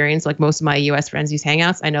experience, like most of my US friends use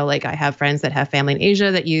Hangouts. I know like I have friends that have family in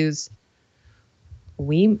Asia that use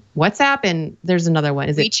WhatsApp, and there's another one.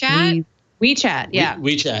 Is WeChat? it WeChat? Yeah.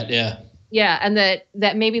 WeChat. Yeah. Yeah. And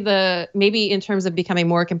that maybe in terms of becoming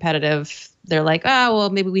more competitive, they're like, oh, well,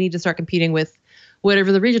 maybe we need to start competing with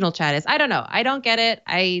whatever the regional chat is. I don't know. I don't get it.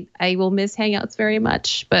 I will miss Hangouts very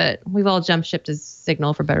much, but we've all jumped ship to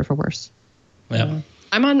Signal for better or for worse. Yeah.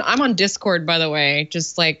 I'm on Discord, by the way.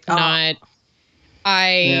 Just like nobody's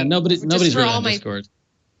really on Discord.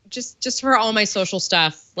 Just for all my social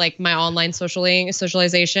stuff, like my online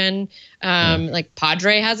socialization. Like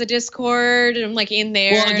Padre has a Discord, and I'm like in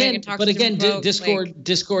there. Well, again,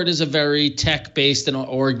 Discord is a very tech-based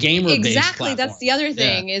or gamer-based Exactly, that's the other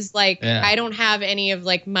thing is like I don't have any of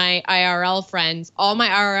like my IRL friends. All my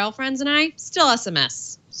IRL friends and I still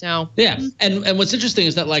SMS. So and what's interesting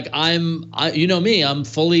is that like you know me, I'm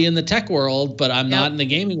fully in the tech world, but I'm not in the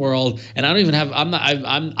gaming world, and I don't even have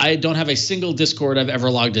I don't have a single Discord I've ever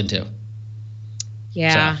logged into.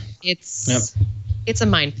 Yeah, so, it's a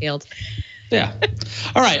minefield. Yeah.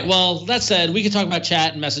 All right. Well, that said, we can talk about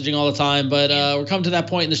chat and messaging all the time, but we're coming to that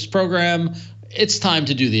point in this program. It's time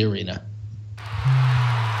to do the arena.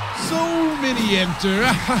 So many enter,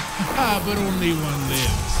 but only one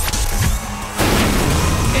lives.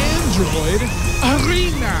 Android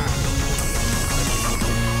Arena.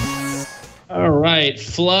 All right,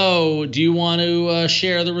 Flo, do you want to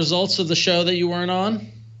share the results of the show that you weren't on?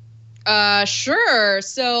 Sure.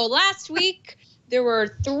 So last week there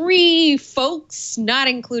were 3 folks, not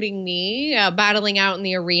including me, battling out in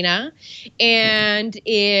the arena, and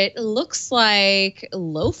it looks like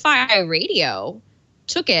Lo-Fi Radio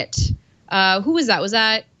took it. Who was that? Was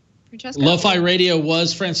that Francesco? Lo-Fi Radio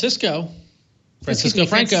was Francisco. Francisco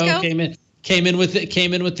Franco came in with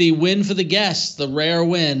the win for the guests, the rare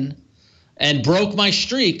win, and broke my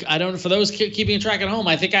streak. I don't, for those keeping track at home,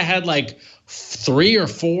 I think I had like 3 or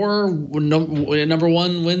 4 number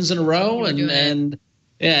 1 wins in a row, and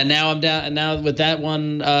now I'm down. And now with that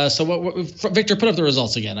one, so Victor, put up the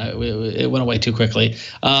results again. It went away too quickly.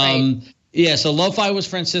 Yeah, so Lo-Fi was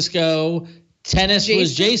Francisco. Tennis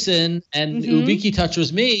was Jason, and Ubiki Touch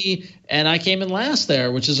was me, and I came in last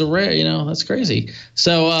there, which is a rare, that's crazy.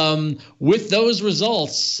 So with those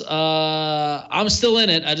results, I'm still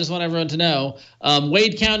in it. I just want everyone to know.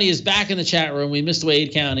 Wade County is back in the chat room. We missed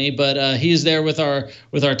Wade County, but he's there with our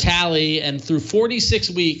tally, and through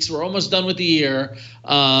 46 weeks, we're almost done with the year.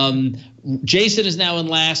 Jason is now in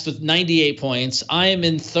last with 98 points. I am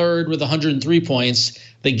in third with 103 points.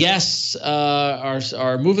 The guests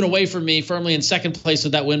are moving away from me, firmly in second place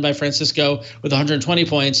with that win by Francisco with 120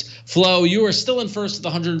 points. Flo, you are still in first with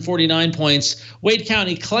 149 points. Wade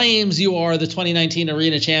County claims you are the 2019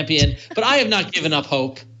 arena champion, but I have not given up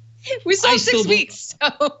hope. We still have 6 weeks.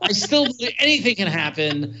 I still believe anything can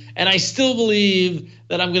happen, and I still believe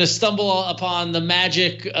that I'm going to stumble upon the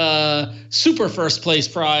magic super first place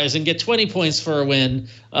prize and get 20 points for a win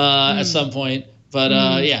at some point. But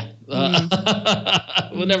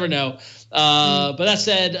we'll never know. But that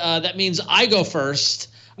said, that means I go first.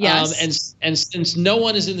 Yes. And since no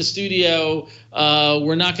one is in the studio,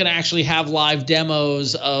 we're not going to actually have live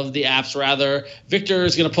demos of the apps. Rather, Victor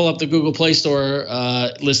is going to pull up the Google Play Store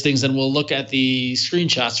listings, and we'll look at the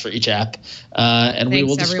screenshots for each app. And we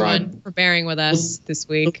will describe everyone for bearing with us this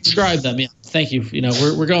week. We'll describe them. Yeah, thank you. You know,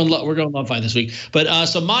 we're going Lo-Fi this week. But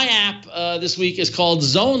so my app this week is called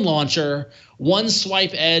Zone Launcher. One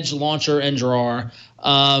swipe, edge, launcher, and drawer.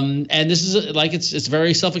 And this is it's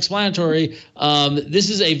very self-explanatory. This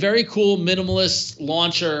is a very cool minimalist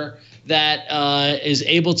launcher that is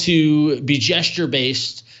able to be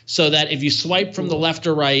gesture-based, so that if you swipe from the left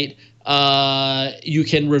or right, you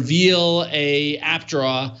can reveal a app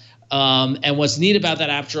drawer. And what's neat about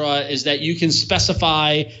that app drawer is that you can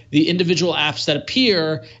specify the individual apps that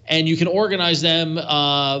appear, and you can organize them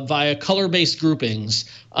via color-based groupings.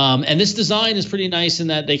 And this design is pretty nice in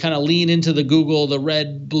that they kind of lean into the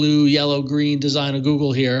red, blue, yellow, green design of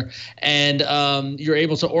Google here. And you're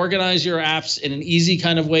able to organize your apps in an easy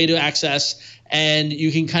kind of way to access. And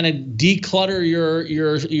you can kind of declutter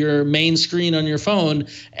your main screen on your phone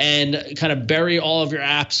and kind of bury all of your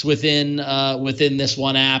apps within this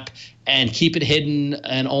one app and keep it hidden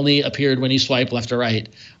and only appeared when you swipe left or right.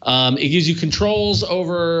 It gives you controls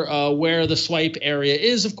over where the swipe area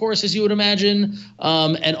is, of course, as you would imagine,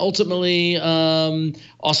 and ultimately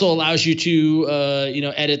also allows you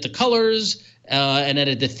to edit the colors. And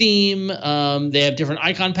edit the theme. They have different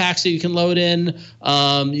icon packs that you can load in.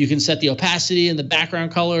 You can set the opacity and the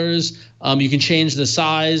background colors. You can change the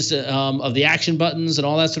size of the action buttons and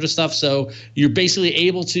all that sort of stuff. So you're basically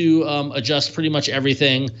able to adjust pretty much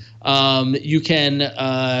everything. You can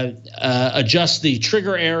adjust the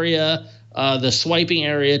trigger area, the swiping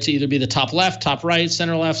area to either be the top left, top right,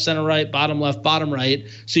 center left, center right, bottom left, bottom right.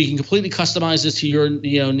 So you can completely customize this to your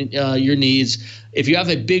needs. If you have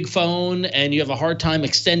a big phone and you have a hard time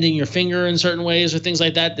extending your finger in certain ways or things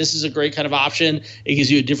like that, this is a great kind of option. It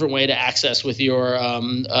gives you a different way to access with your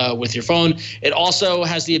phone. It also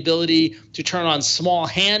has the ability to turn on small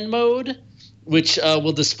hand mode, which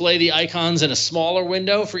will display the icons in a smaller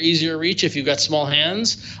window for easier reach if you've got small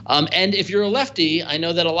hands. And if you're a lefty, I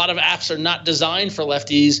know that a lot of apps are not designed for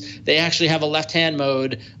lefties. They actually have a left-hand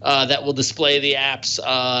mode that will display the apps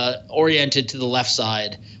oriented to the left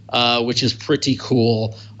side, which is pretty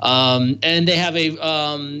cool. And they have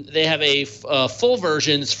a full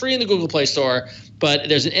version. It's free in the Google Play Store, but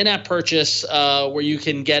there's an in-app purchase where you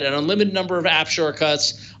can get an unlimited number of app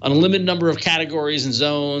shortcuts, an unlimited number of categories and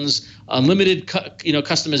zones, unlimited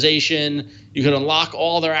customization. You can unlock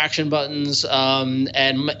all their action buttons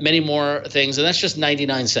and many more things, and that's just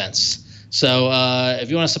 99 cents. So if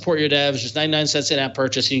you want to support your devs, just 99 cents in-app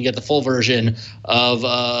purchase, you can get the full version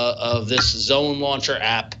of this Zone Launcher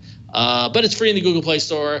app. But it's free in the Google Play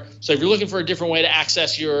Store. So if you're looking for a different way to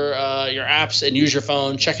access your apps and use your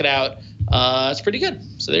phone, check it out. It's pretty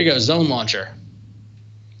good. So there you go, Zone Launcher.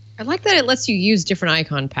 I like that it lets you use different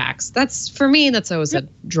icon packs. That's, for me, that's always a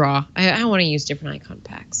draw. I want to use different icon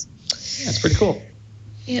packs. Yeah, that's pretty cool.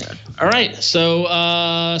 Yeah. All right. So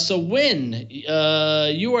Huyen,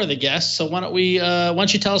 you are the guest. So why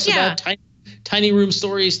don't you tell us about Tiny Room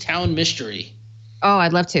Stories Town Mystery? Oh,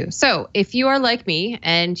 I'd love to. So if you are like me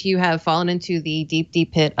and you have fallen into the deep,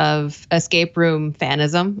 deep pit of escape room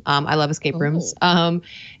fanism, I love escape rooms,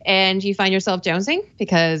 and you find yourself jonesing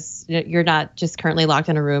because you're not just currently locked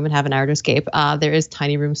in a room and have an hour to escape, there is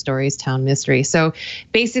Tiny Room Stories Town Mystery. So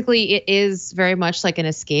basically it is very much like an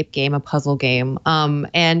escape game, a puzzle game.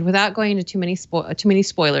 And without going into too many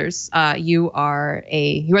spoilers, you are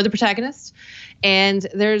the protagonist, and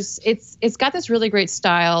it's got this really great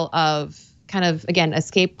style of kind of, again,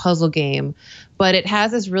 escape puzzle game, but it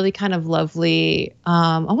has this really kind of lovely,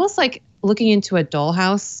 almost like looking into a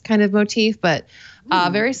dollhouse kind of motif, but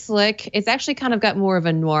very slick. It's actually kind of got more of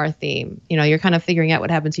a noir theme. You're kind of figuring out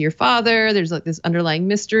what happened to your father. There's like this underlying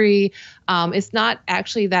mystery. It's not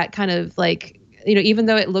actually that kind of like, even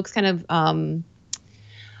though it looks kind of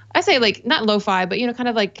I say like not lo-fi, but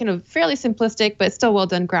kind of fairly simplistic, but still well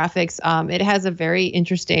done graphics. It has a very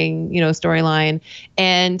interesting, storyline,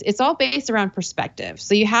 and it's all based around perspective.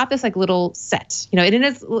 So you have this like little set,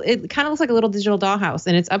 it kind of looks like a little digital dollhouse,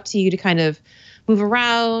 and it's up to you to kind of move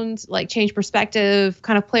around, like change perspective,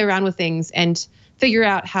 kind of play around with things and figure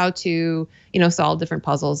out how to, solve different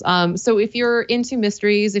puzzles. So if you're into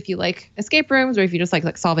mysteries, if you like escape rooms, or if you just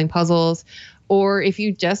like solving puzzles, or if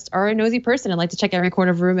you just are a nosy person and like to check every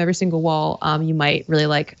corner of a room, every single wall, you might really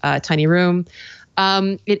like Tiny Room.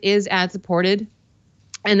 It is ad supported,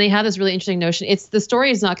 and they have this really interesting notion. The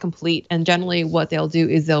story is not complete, and generally what they'll do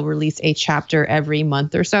is they'll release a chapter every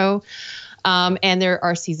month or so. And there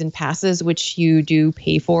are season passes, which you do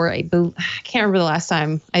pay for. I can't remember the last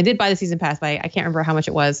time I did buy the season pass, but I can't remember how much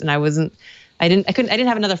it was, and I didn't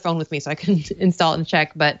have another phone with me, so I couldn't install it and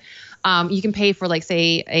check. But you can pay for like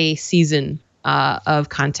say a season of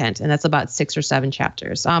content, and that's about 6 or 7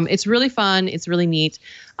 chapters. It's really fun. It's really neat.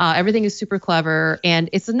 Everything is super clever, and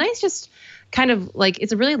it's a nice, just kind of like,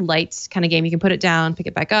 it's a really light kind of game. You can put it down, pick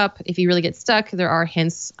it back up. If you really get stuck, there are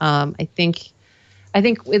hints. I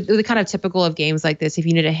think with the kind of typical of games like this, if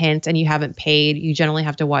you need a hint and you haven't paid, you generally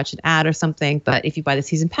have to watch an ad or something. But if you buy the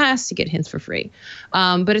season pass, you get hints for free.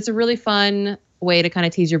 But it's a really fun way to kind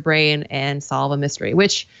of tease your brain and solve a mystery,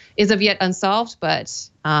 which is of yet unsolved, but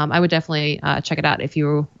I would definitely check it out if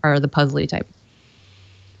you are the puzzly type.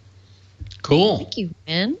 Cool. Thank you,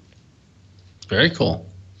 man. Very cool.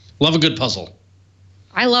 Love a good puzzle.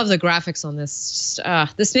 I love the graphics on this.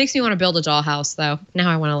 Just, this makes me want to build a dollhouse, though. Now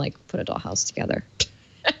I want to like put a dollhouse together.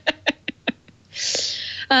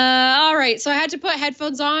 All right, so I had to put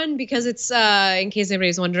headphones on because it's, in case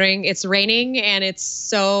anybody's wondering, it's raining and it's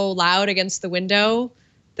so loud against the window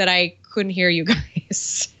that I couldn't hear you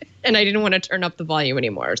guys. And I didn't want to turn up the volume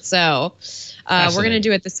anymore. So we're going to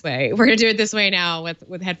do it this way. We're going to do it this way now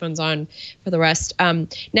with headphones on for the rest.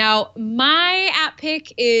 Now, my app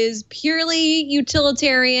pick is purely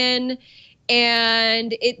utilitarian.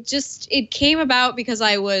 And it came about because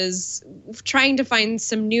I was trying to find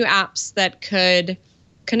some new apps that could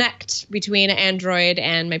connect between Android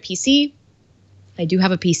and my PC. I do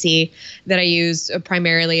have a PC that I use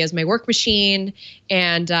primarily as my work machine,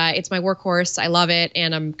 and it's my workhorse. I love it,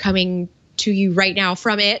 and I'm coming to you right now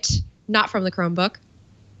from it, not from the Chromebook.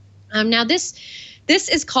 Now this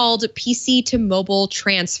is called PC to mobile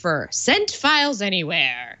transfer. Send files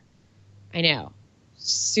anywhere. I know.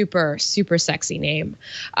 Super, super sexy name.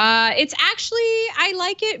 It's actually, I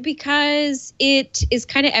like it because it is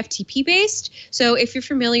kind of FTP based. So if you're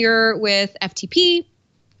familiar with FTP,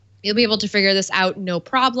 you'll be able to figure this out, no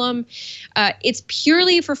problem. It's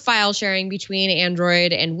purely for file sharing between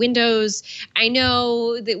Android and Windows. I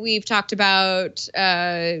know that we've talked about,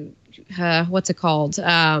 what's it called?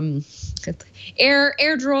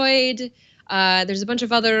 AirDroid. There's a bunch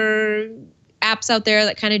of other apps out there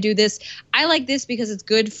that kind of do this. I like this because it's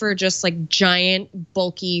good for just like giant,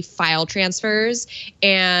 bulky file transfers.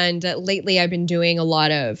 And lately I've been doing a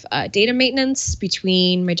lot of data maintenance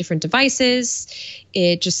between my different devices.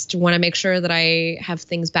 It just want to make sure that I have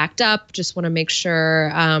things backed up. Just want to make sure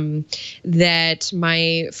that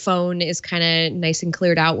my phone is kind of nice and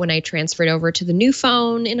cleared out when I transfer it over to the new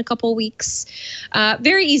phone in a couple weeks.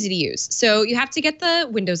 Very easy to use. So you have to get the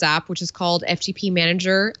Windows app, which is called FTP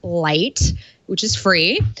Manager Lite, which is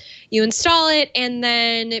free. You install it, and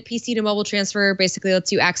then PC to mobile transfer basically lets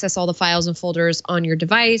you access all the files and folders on your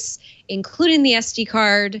device, including the SD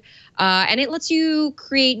card. And it lets you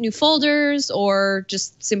create new folders or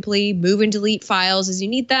just simply move and delete files as you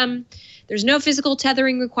need them. There's no physical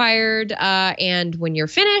tethering required. And when you're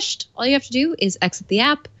finished, all you have to do is exit the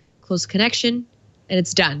app, close the connection, and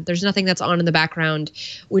it's done. There's nothing that's on in the background,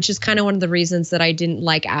 which is kind of one of the reasons that I didn't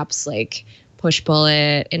like apps like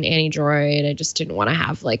Pushbullet and AnyDroid. I just didn't want to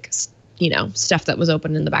have like, stuff that was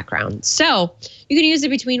open in the background. So you can use it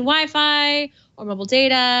between Wi-Fi or mobile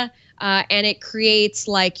data, and it creates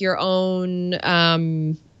like your own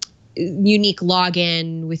unique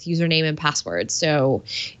login with username and password. So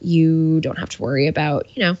you don't have to worry about,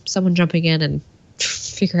 someone jumping in and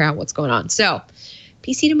figure out what's going on. So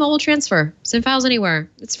PC to mobile transfer, send files anywhere.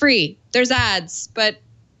 It's free. There's ads, but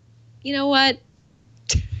you know what?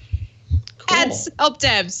 Ads help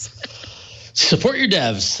devs. Support your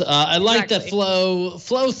devs. I like that Flo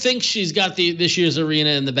thinks she's got this year's arena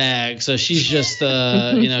in the bag, so she's just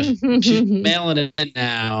she's mailing it in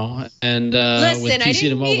now. And listen, with PC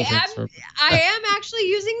to mobile transfer. I am actually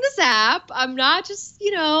using this app. I'm not just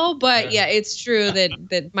but yeah, it's true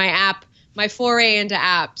that my foray into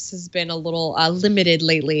apps has been a little limited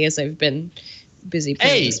lately as I've been busy.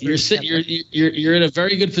 Hey, you're in a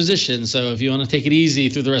very good position. So if you want to take it easy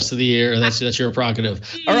through the rest of the year, that's your prerogative.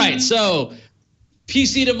 All right, so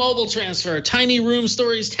PC to mobile transfer, Tiny Room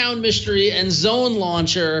Stories, Town Mystery, and Zone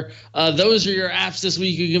Launcher. Those are your apps this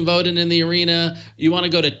week. You can vote in the arena. You want to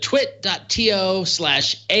go to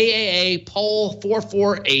twit.to/AAA poll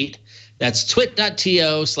 448. That's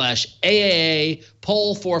twit.to/AAA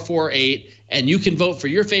poll 448. And you can vote for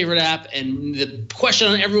your favorite app. And the question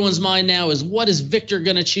on everyone's mind now is, what is Victor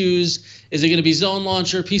going to choose? Is it going to be Zone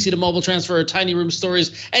Launcher, PC to mobile transfer, or Tiny Room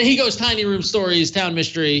Stories? And he goes Tiny Room Stories, Town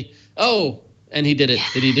Mystery. Oh, and he did it.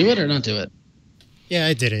 Did he do it or not do it? Yeah,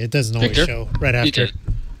 I did it. It doesn't always Victor? show right after. You did it.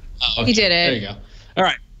 Oh, okay. He did it. There you go. All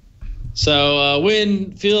right. So,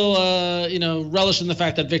 Win, feel, relish in the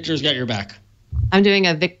fact that Victor's got your back. I'm doing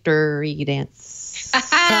a victory dance. Sorry.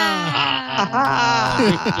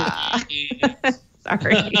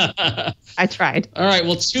 I tried. All right.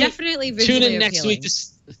 Well, definitely tune in next week.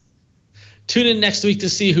 Tune in next week to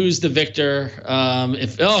see who's the victor.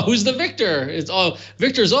 Who's the victor?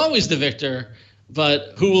 Victor's always the victor,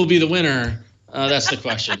 but who will be the winner? That's the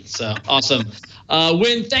question. So awesome.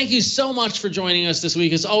 Win, thank you so much for joining us this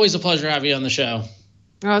week. It's always a pleasure having you on the show.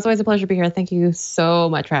 Oh, it's always a pleasure to be here. Thank you so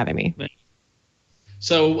much for having me.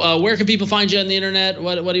 So where can people find you on the internet?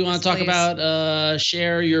 What do you want to talk about?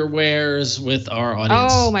 Share your wares with our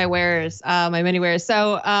audience. Oh, my wares, my many wares.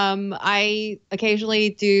 So I occasionally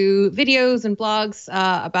do videos and blogs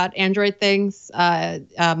about Android things. My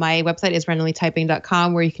website is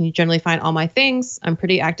randomlytyping.com, where you can generally find all my things. I'm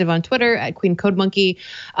pretty active on Twitter at Queen Code Monkey.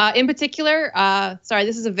 In particular, sorry,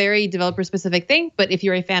 this is a very developer-specific thing, but if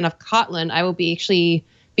you're a fan of Kotlin, I will be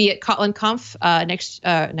at KotlinConf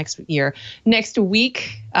next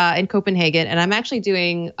week in Copenhagen. And I'm actually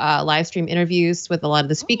doing live stream interviews with a lot of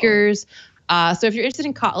the speakers. So if you're interested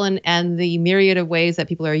in Kotlin and the myriad of ways that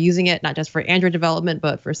people are using it, not just for Android development,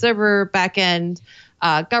 but for server, backend,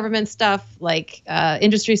 government stuff, like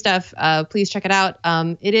industry stuff, please check it out.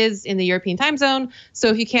 It is in the European time zone. So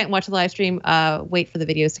if you can't watch the live stream, wait for the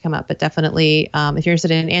videos to come up. But definitely, if you're interested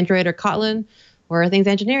in Android or Kotlin or things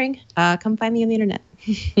engineering, come find me on the internet.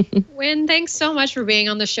 Win, thanks so much for being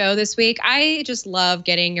on the show this week. I just love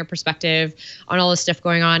getting your perspective on all this stuff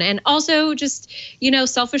going on. And also just,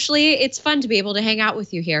 selfishly, it's fun to be able to hang out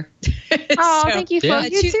with you here. Oh, thank you. Yeah.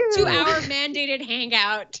 You too. 2-hour mandated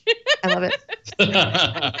hangout. I love it.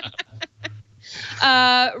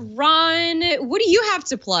 Ron, what do you have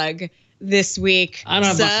to plug this week?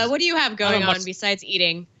 What do you have going on besides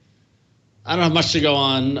eating? I don't have much to go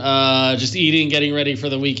on. Just eating, getting ready for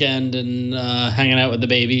the weekend, and hanging out with the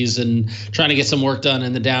babies and trying to get some work done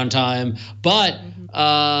in the downtime. But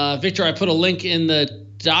Victor, I put a link in the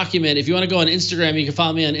document. If you want to go on Instagram, you can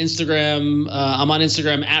follow me on Instagram. I'm on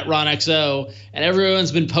Instagram at RonXO, and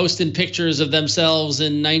everyone's been posting pictures of themselves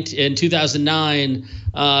in 2009.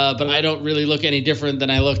 But I don't really look any different than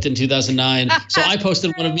I looked in 2009. So I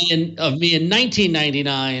posted one of me in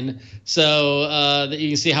 1999. So that you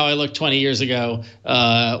can see how I looked 20 years ago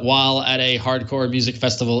while at a hardcore music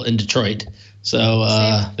festival in Detroit. So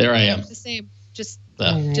there I am. The same. Just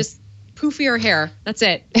poofier hair. That's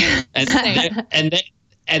it.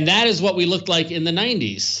 And that is what we looked like in the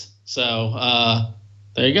 90s. So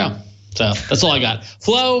there you go. So that's all I got.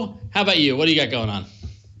 Flo, how about you? What do you got going on?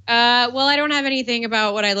 Well, I don't have anything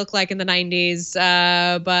about what I look like in the 90s,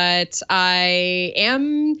 but I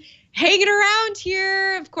am hanging around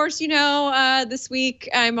here. Of course, this week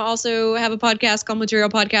I'm also have a podcast called Material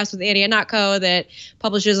Podcast with Andy Anatko that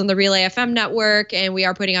publishes on the Relay FM network, and we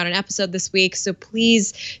are putting out an episode this week. So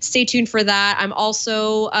please stay tuned for that. I'm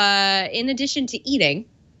also, in addition to eating,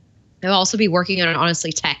 I'll also be working on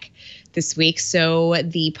Honestly Tech this week. So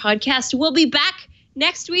the podcast will be back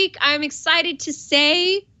next week. I'm excited to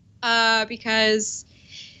say, because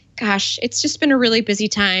gosh, it's just been a really busy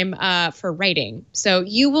time for writing. So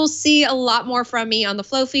you will see a lot more from me on the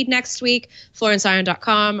Flow feed next week,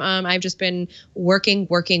 florenceion.com. I've just been working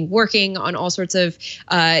on all sorts of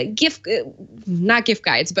not gift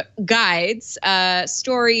guides, but guides,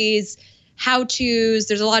 stories, how-tos.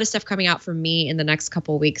 There's a lot of stuff coming out from me in the next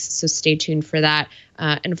couple of weeks, so stay tuned for that.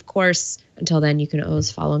 And of course, until then, you can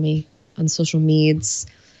always follow me on social medias.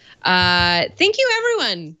 Thank you,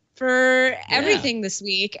 everyone, for everything this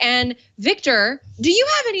week. And Victor, do you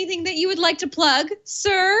have anything that you would like to plug,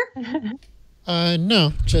 sir?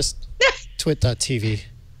 No, just twit.tv.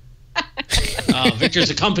 Victor's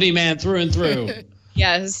a company man through and through.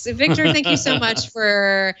 Yes. Victor, thank you so much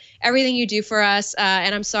for everything you do for us.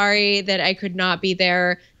 And I'm sorry that I could not be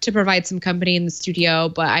there to provide some company in the studio,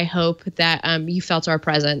 but I hope that you felt our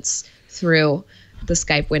presence through the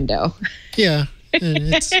Skype window. Yeah.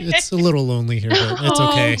 It's a little lonely here, but it's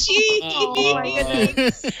okay. Oh my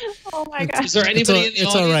goodness. Oh my gosh. Is there anybody in the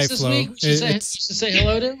it's all audience right, this Flo. week we should say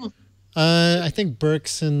hello to? I think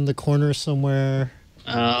Burke's in the corner somewhere.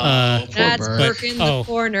 Poor That's Burke. Burke in the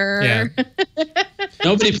corner. Yeah.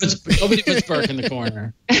 Nobody puts Burke in the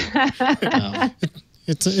corner. No.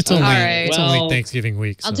 It's only right. it's only Thanksgiving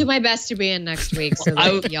week. I'll so. do my best to be in next week so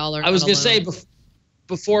that y'all are. I was going gonna to say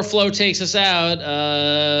before Flo takes us out,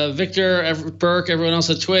 Victor, Burke, everyone else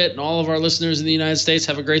at Twit, and all of our listeners in the United States,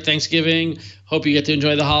 have a great Thanksgiving. Hope you get to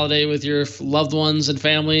enjoy the holiday with your loved ones and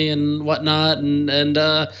family and whatnot, and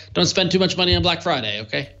don't spend too much money on Black Friday.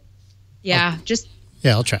 Okay? Yeah,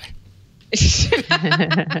 I'll try. It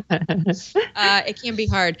can be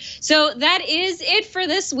hard. So that is it for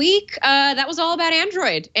this week. That was all about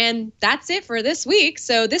Android, and that's it for this week.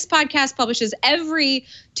 So this podcast publishes every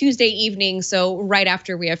Tuesday evening. So right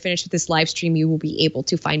after we have finished with this live stream, you will be able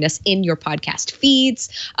to find us in your podcast feeds,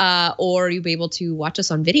 or you'll be able to watch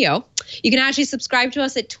us on video. You can actually subscribe to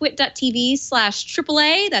us at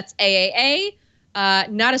twit.tv/AAA. That's AAA,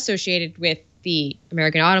 not associated with the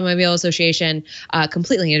American Automobile Association,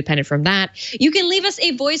 completely independent from that. You can leave us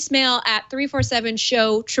a voicemail at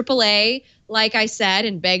 347-SHOW-AAA. Like I said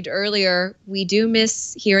and begged earlier, we do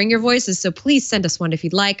miss hearing your voices, so please send us one if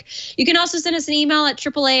you'd like. You can also send us an email at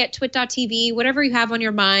AAA@twit.tv, whatever you have on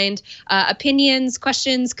your mind, opinions,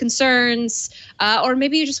 questions, concerns, or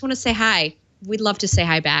maybe you just want to say hi. We'd love to say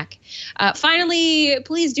hi back. Finally,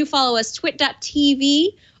 please do follow us, twit.tv,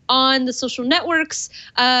 on the social networks.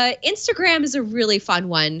 Instagram is a really fun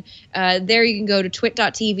one. There you can go to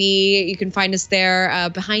twit.tv. You can find us there,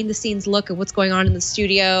 behind the scenes look at what's going on in the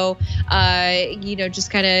studio.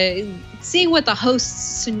 Just kind of seeing what the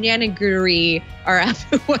hosts' shenanigans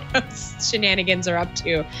are up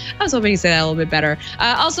to. I was hoping to say that a little bit better.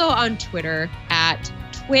 Also on Twitter at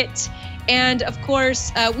twit. And of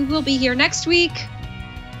course, we will be here next week.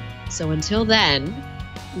 So until then,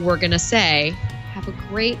 we're going to say, have a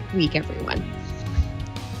great week, everyone.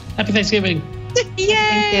 Happy Thanksgiving. Yay!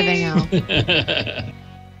 Thanksgiving, Al.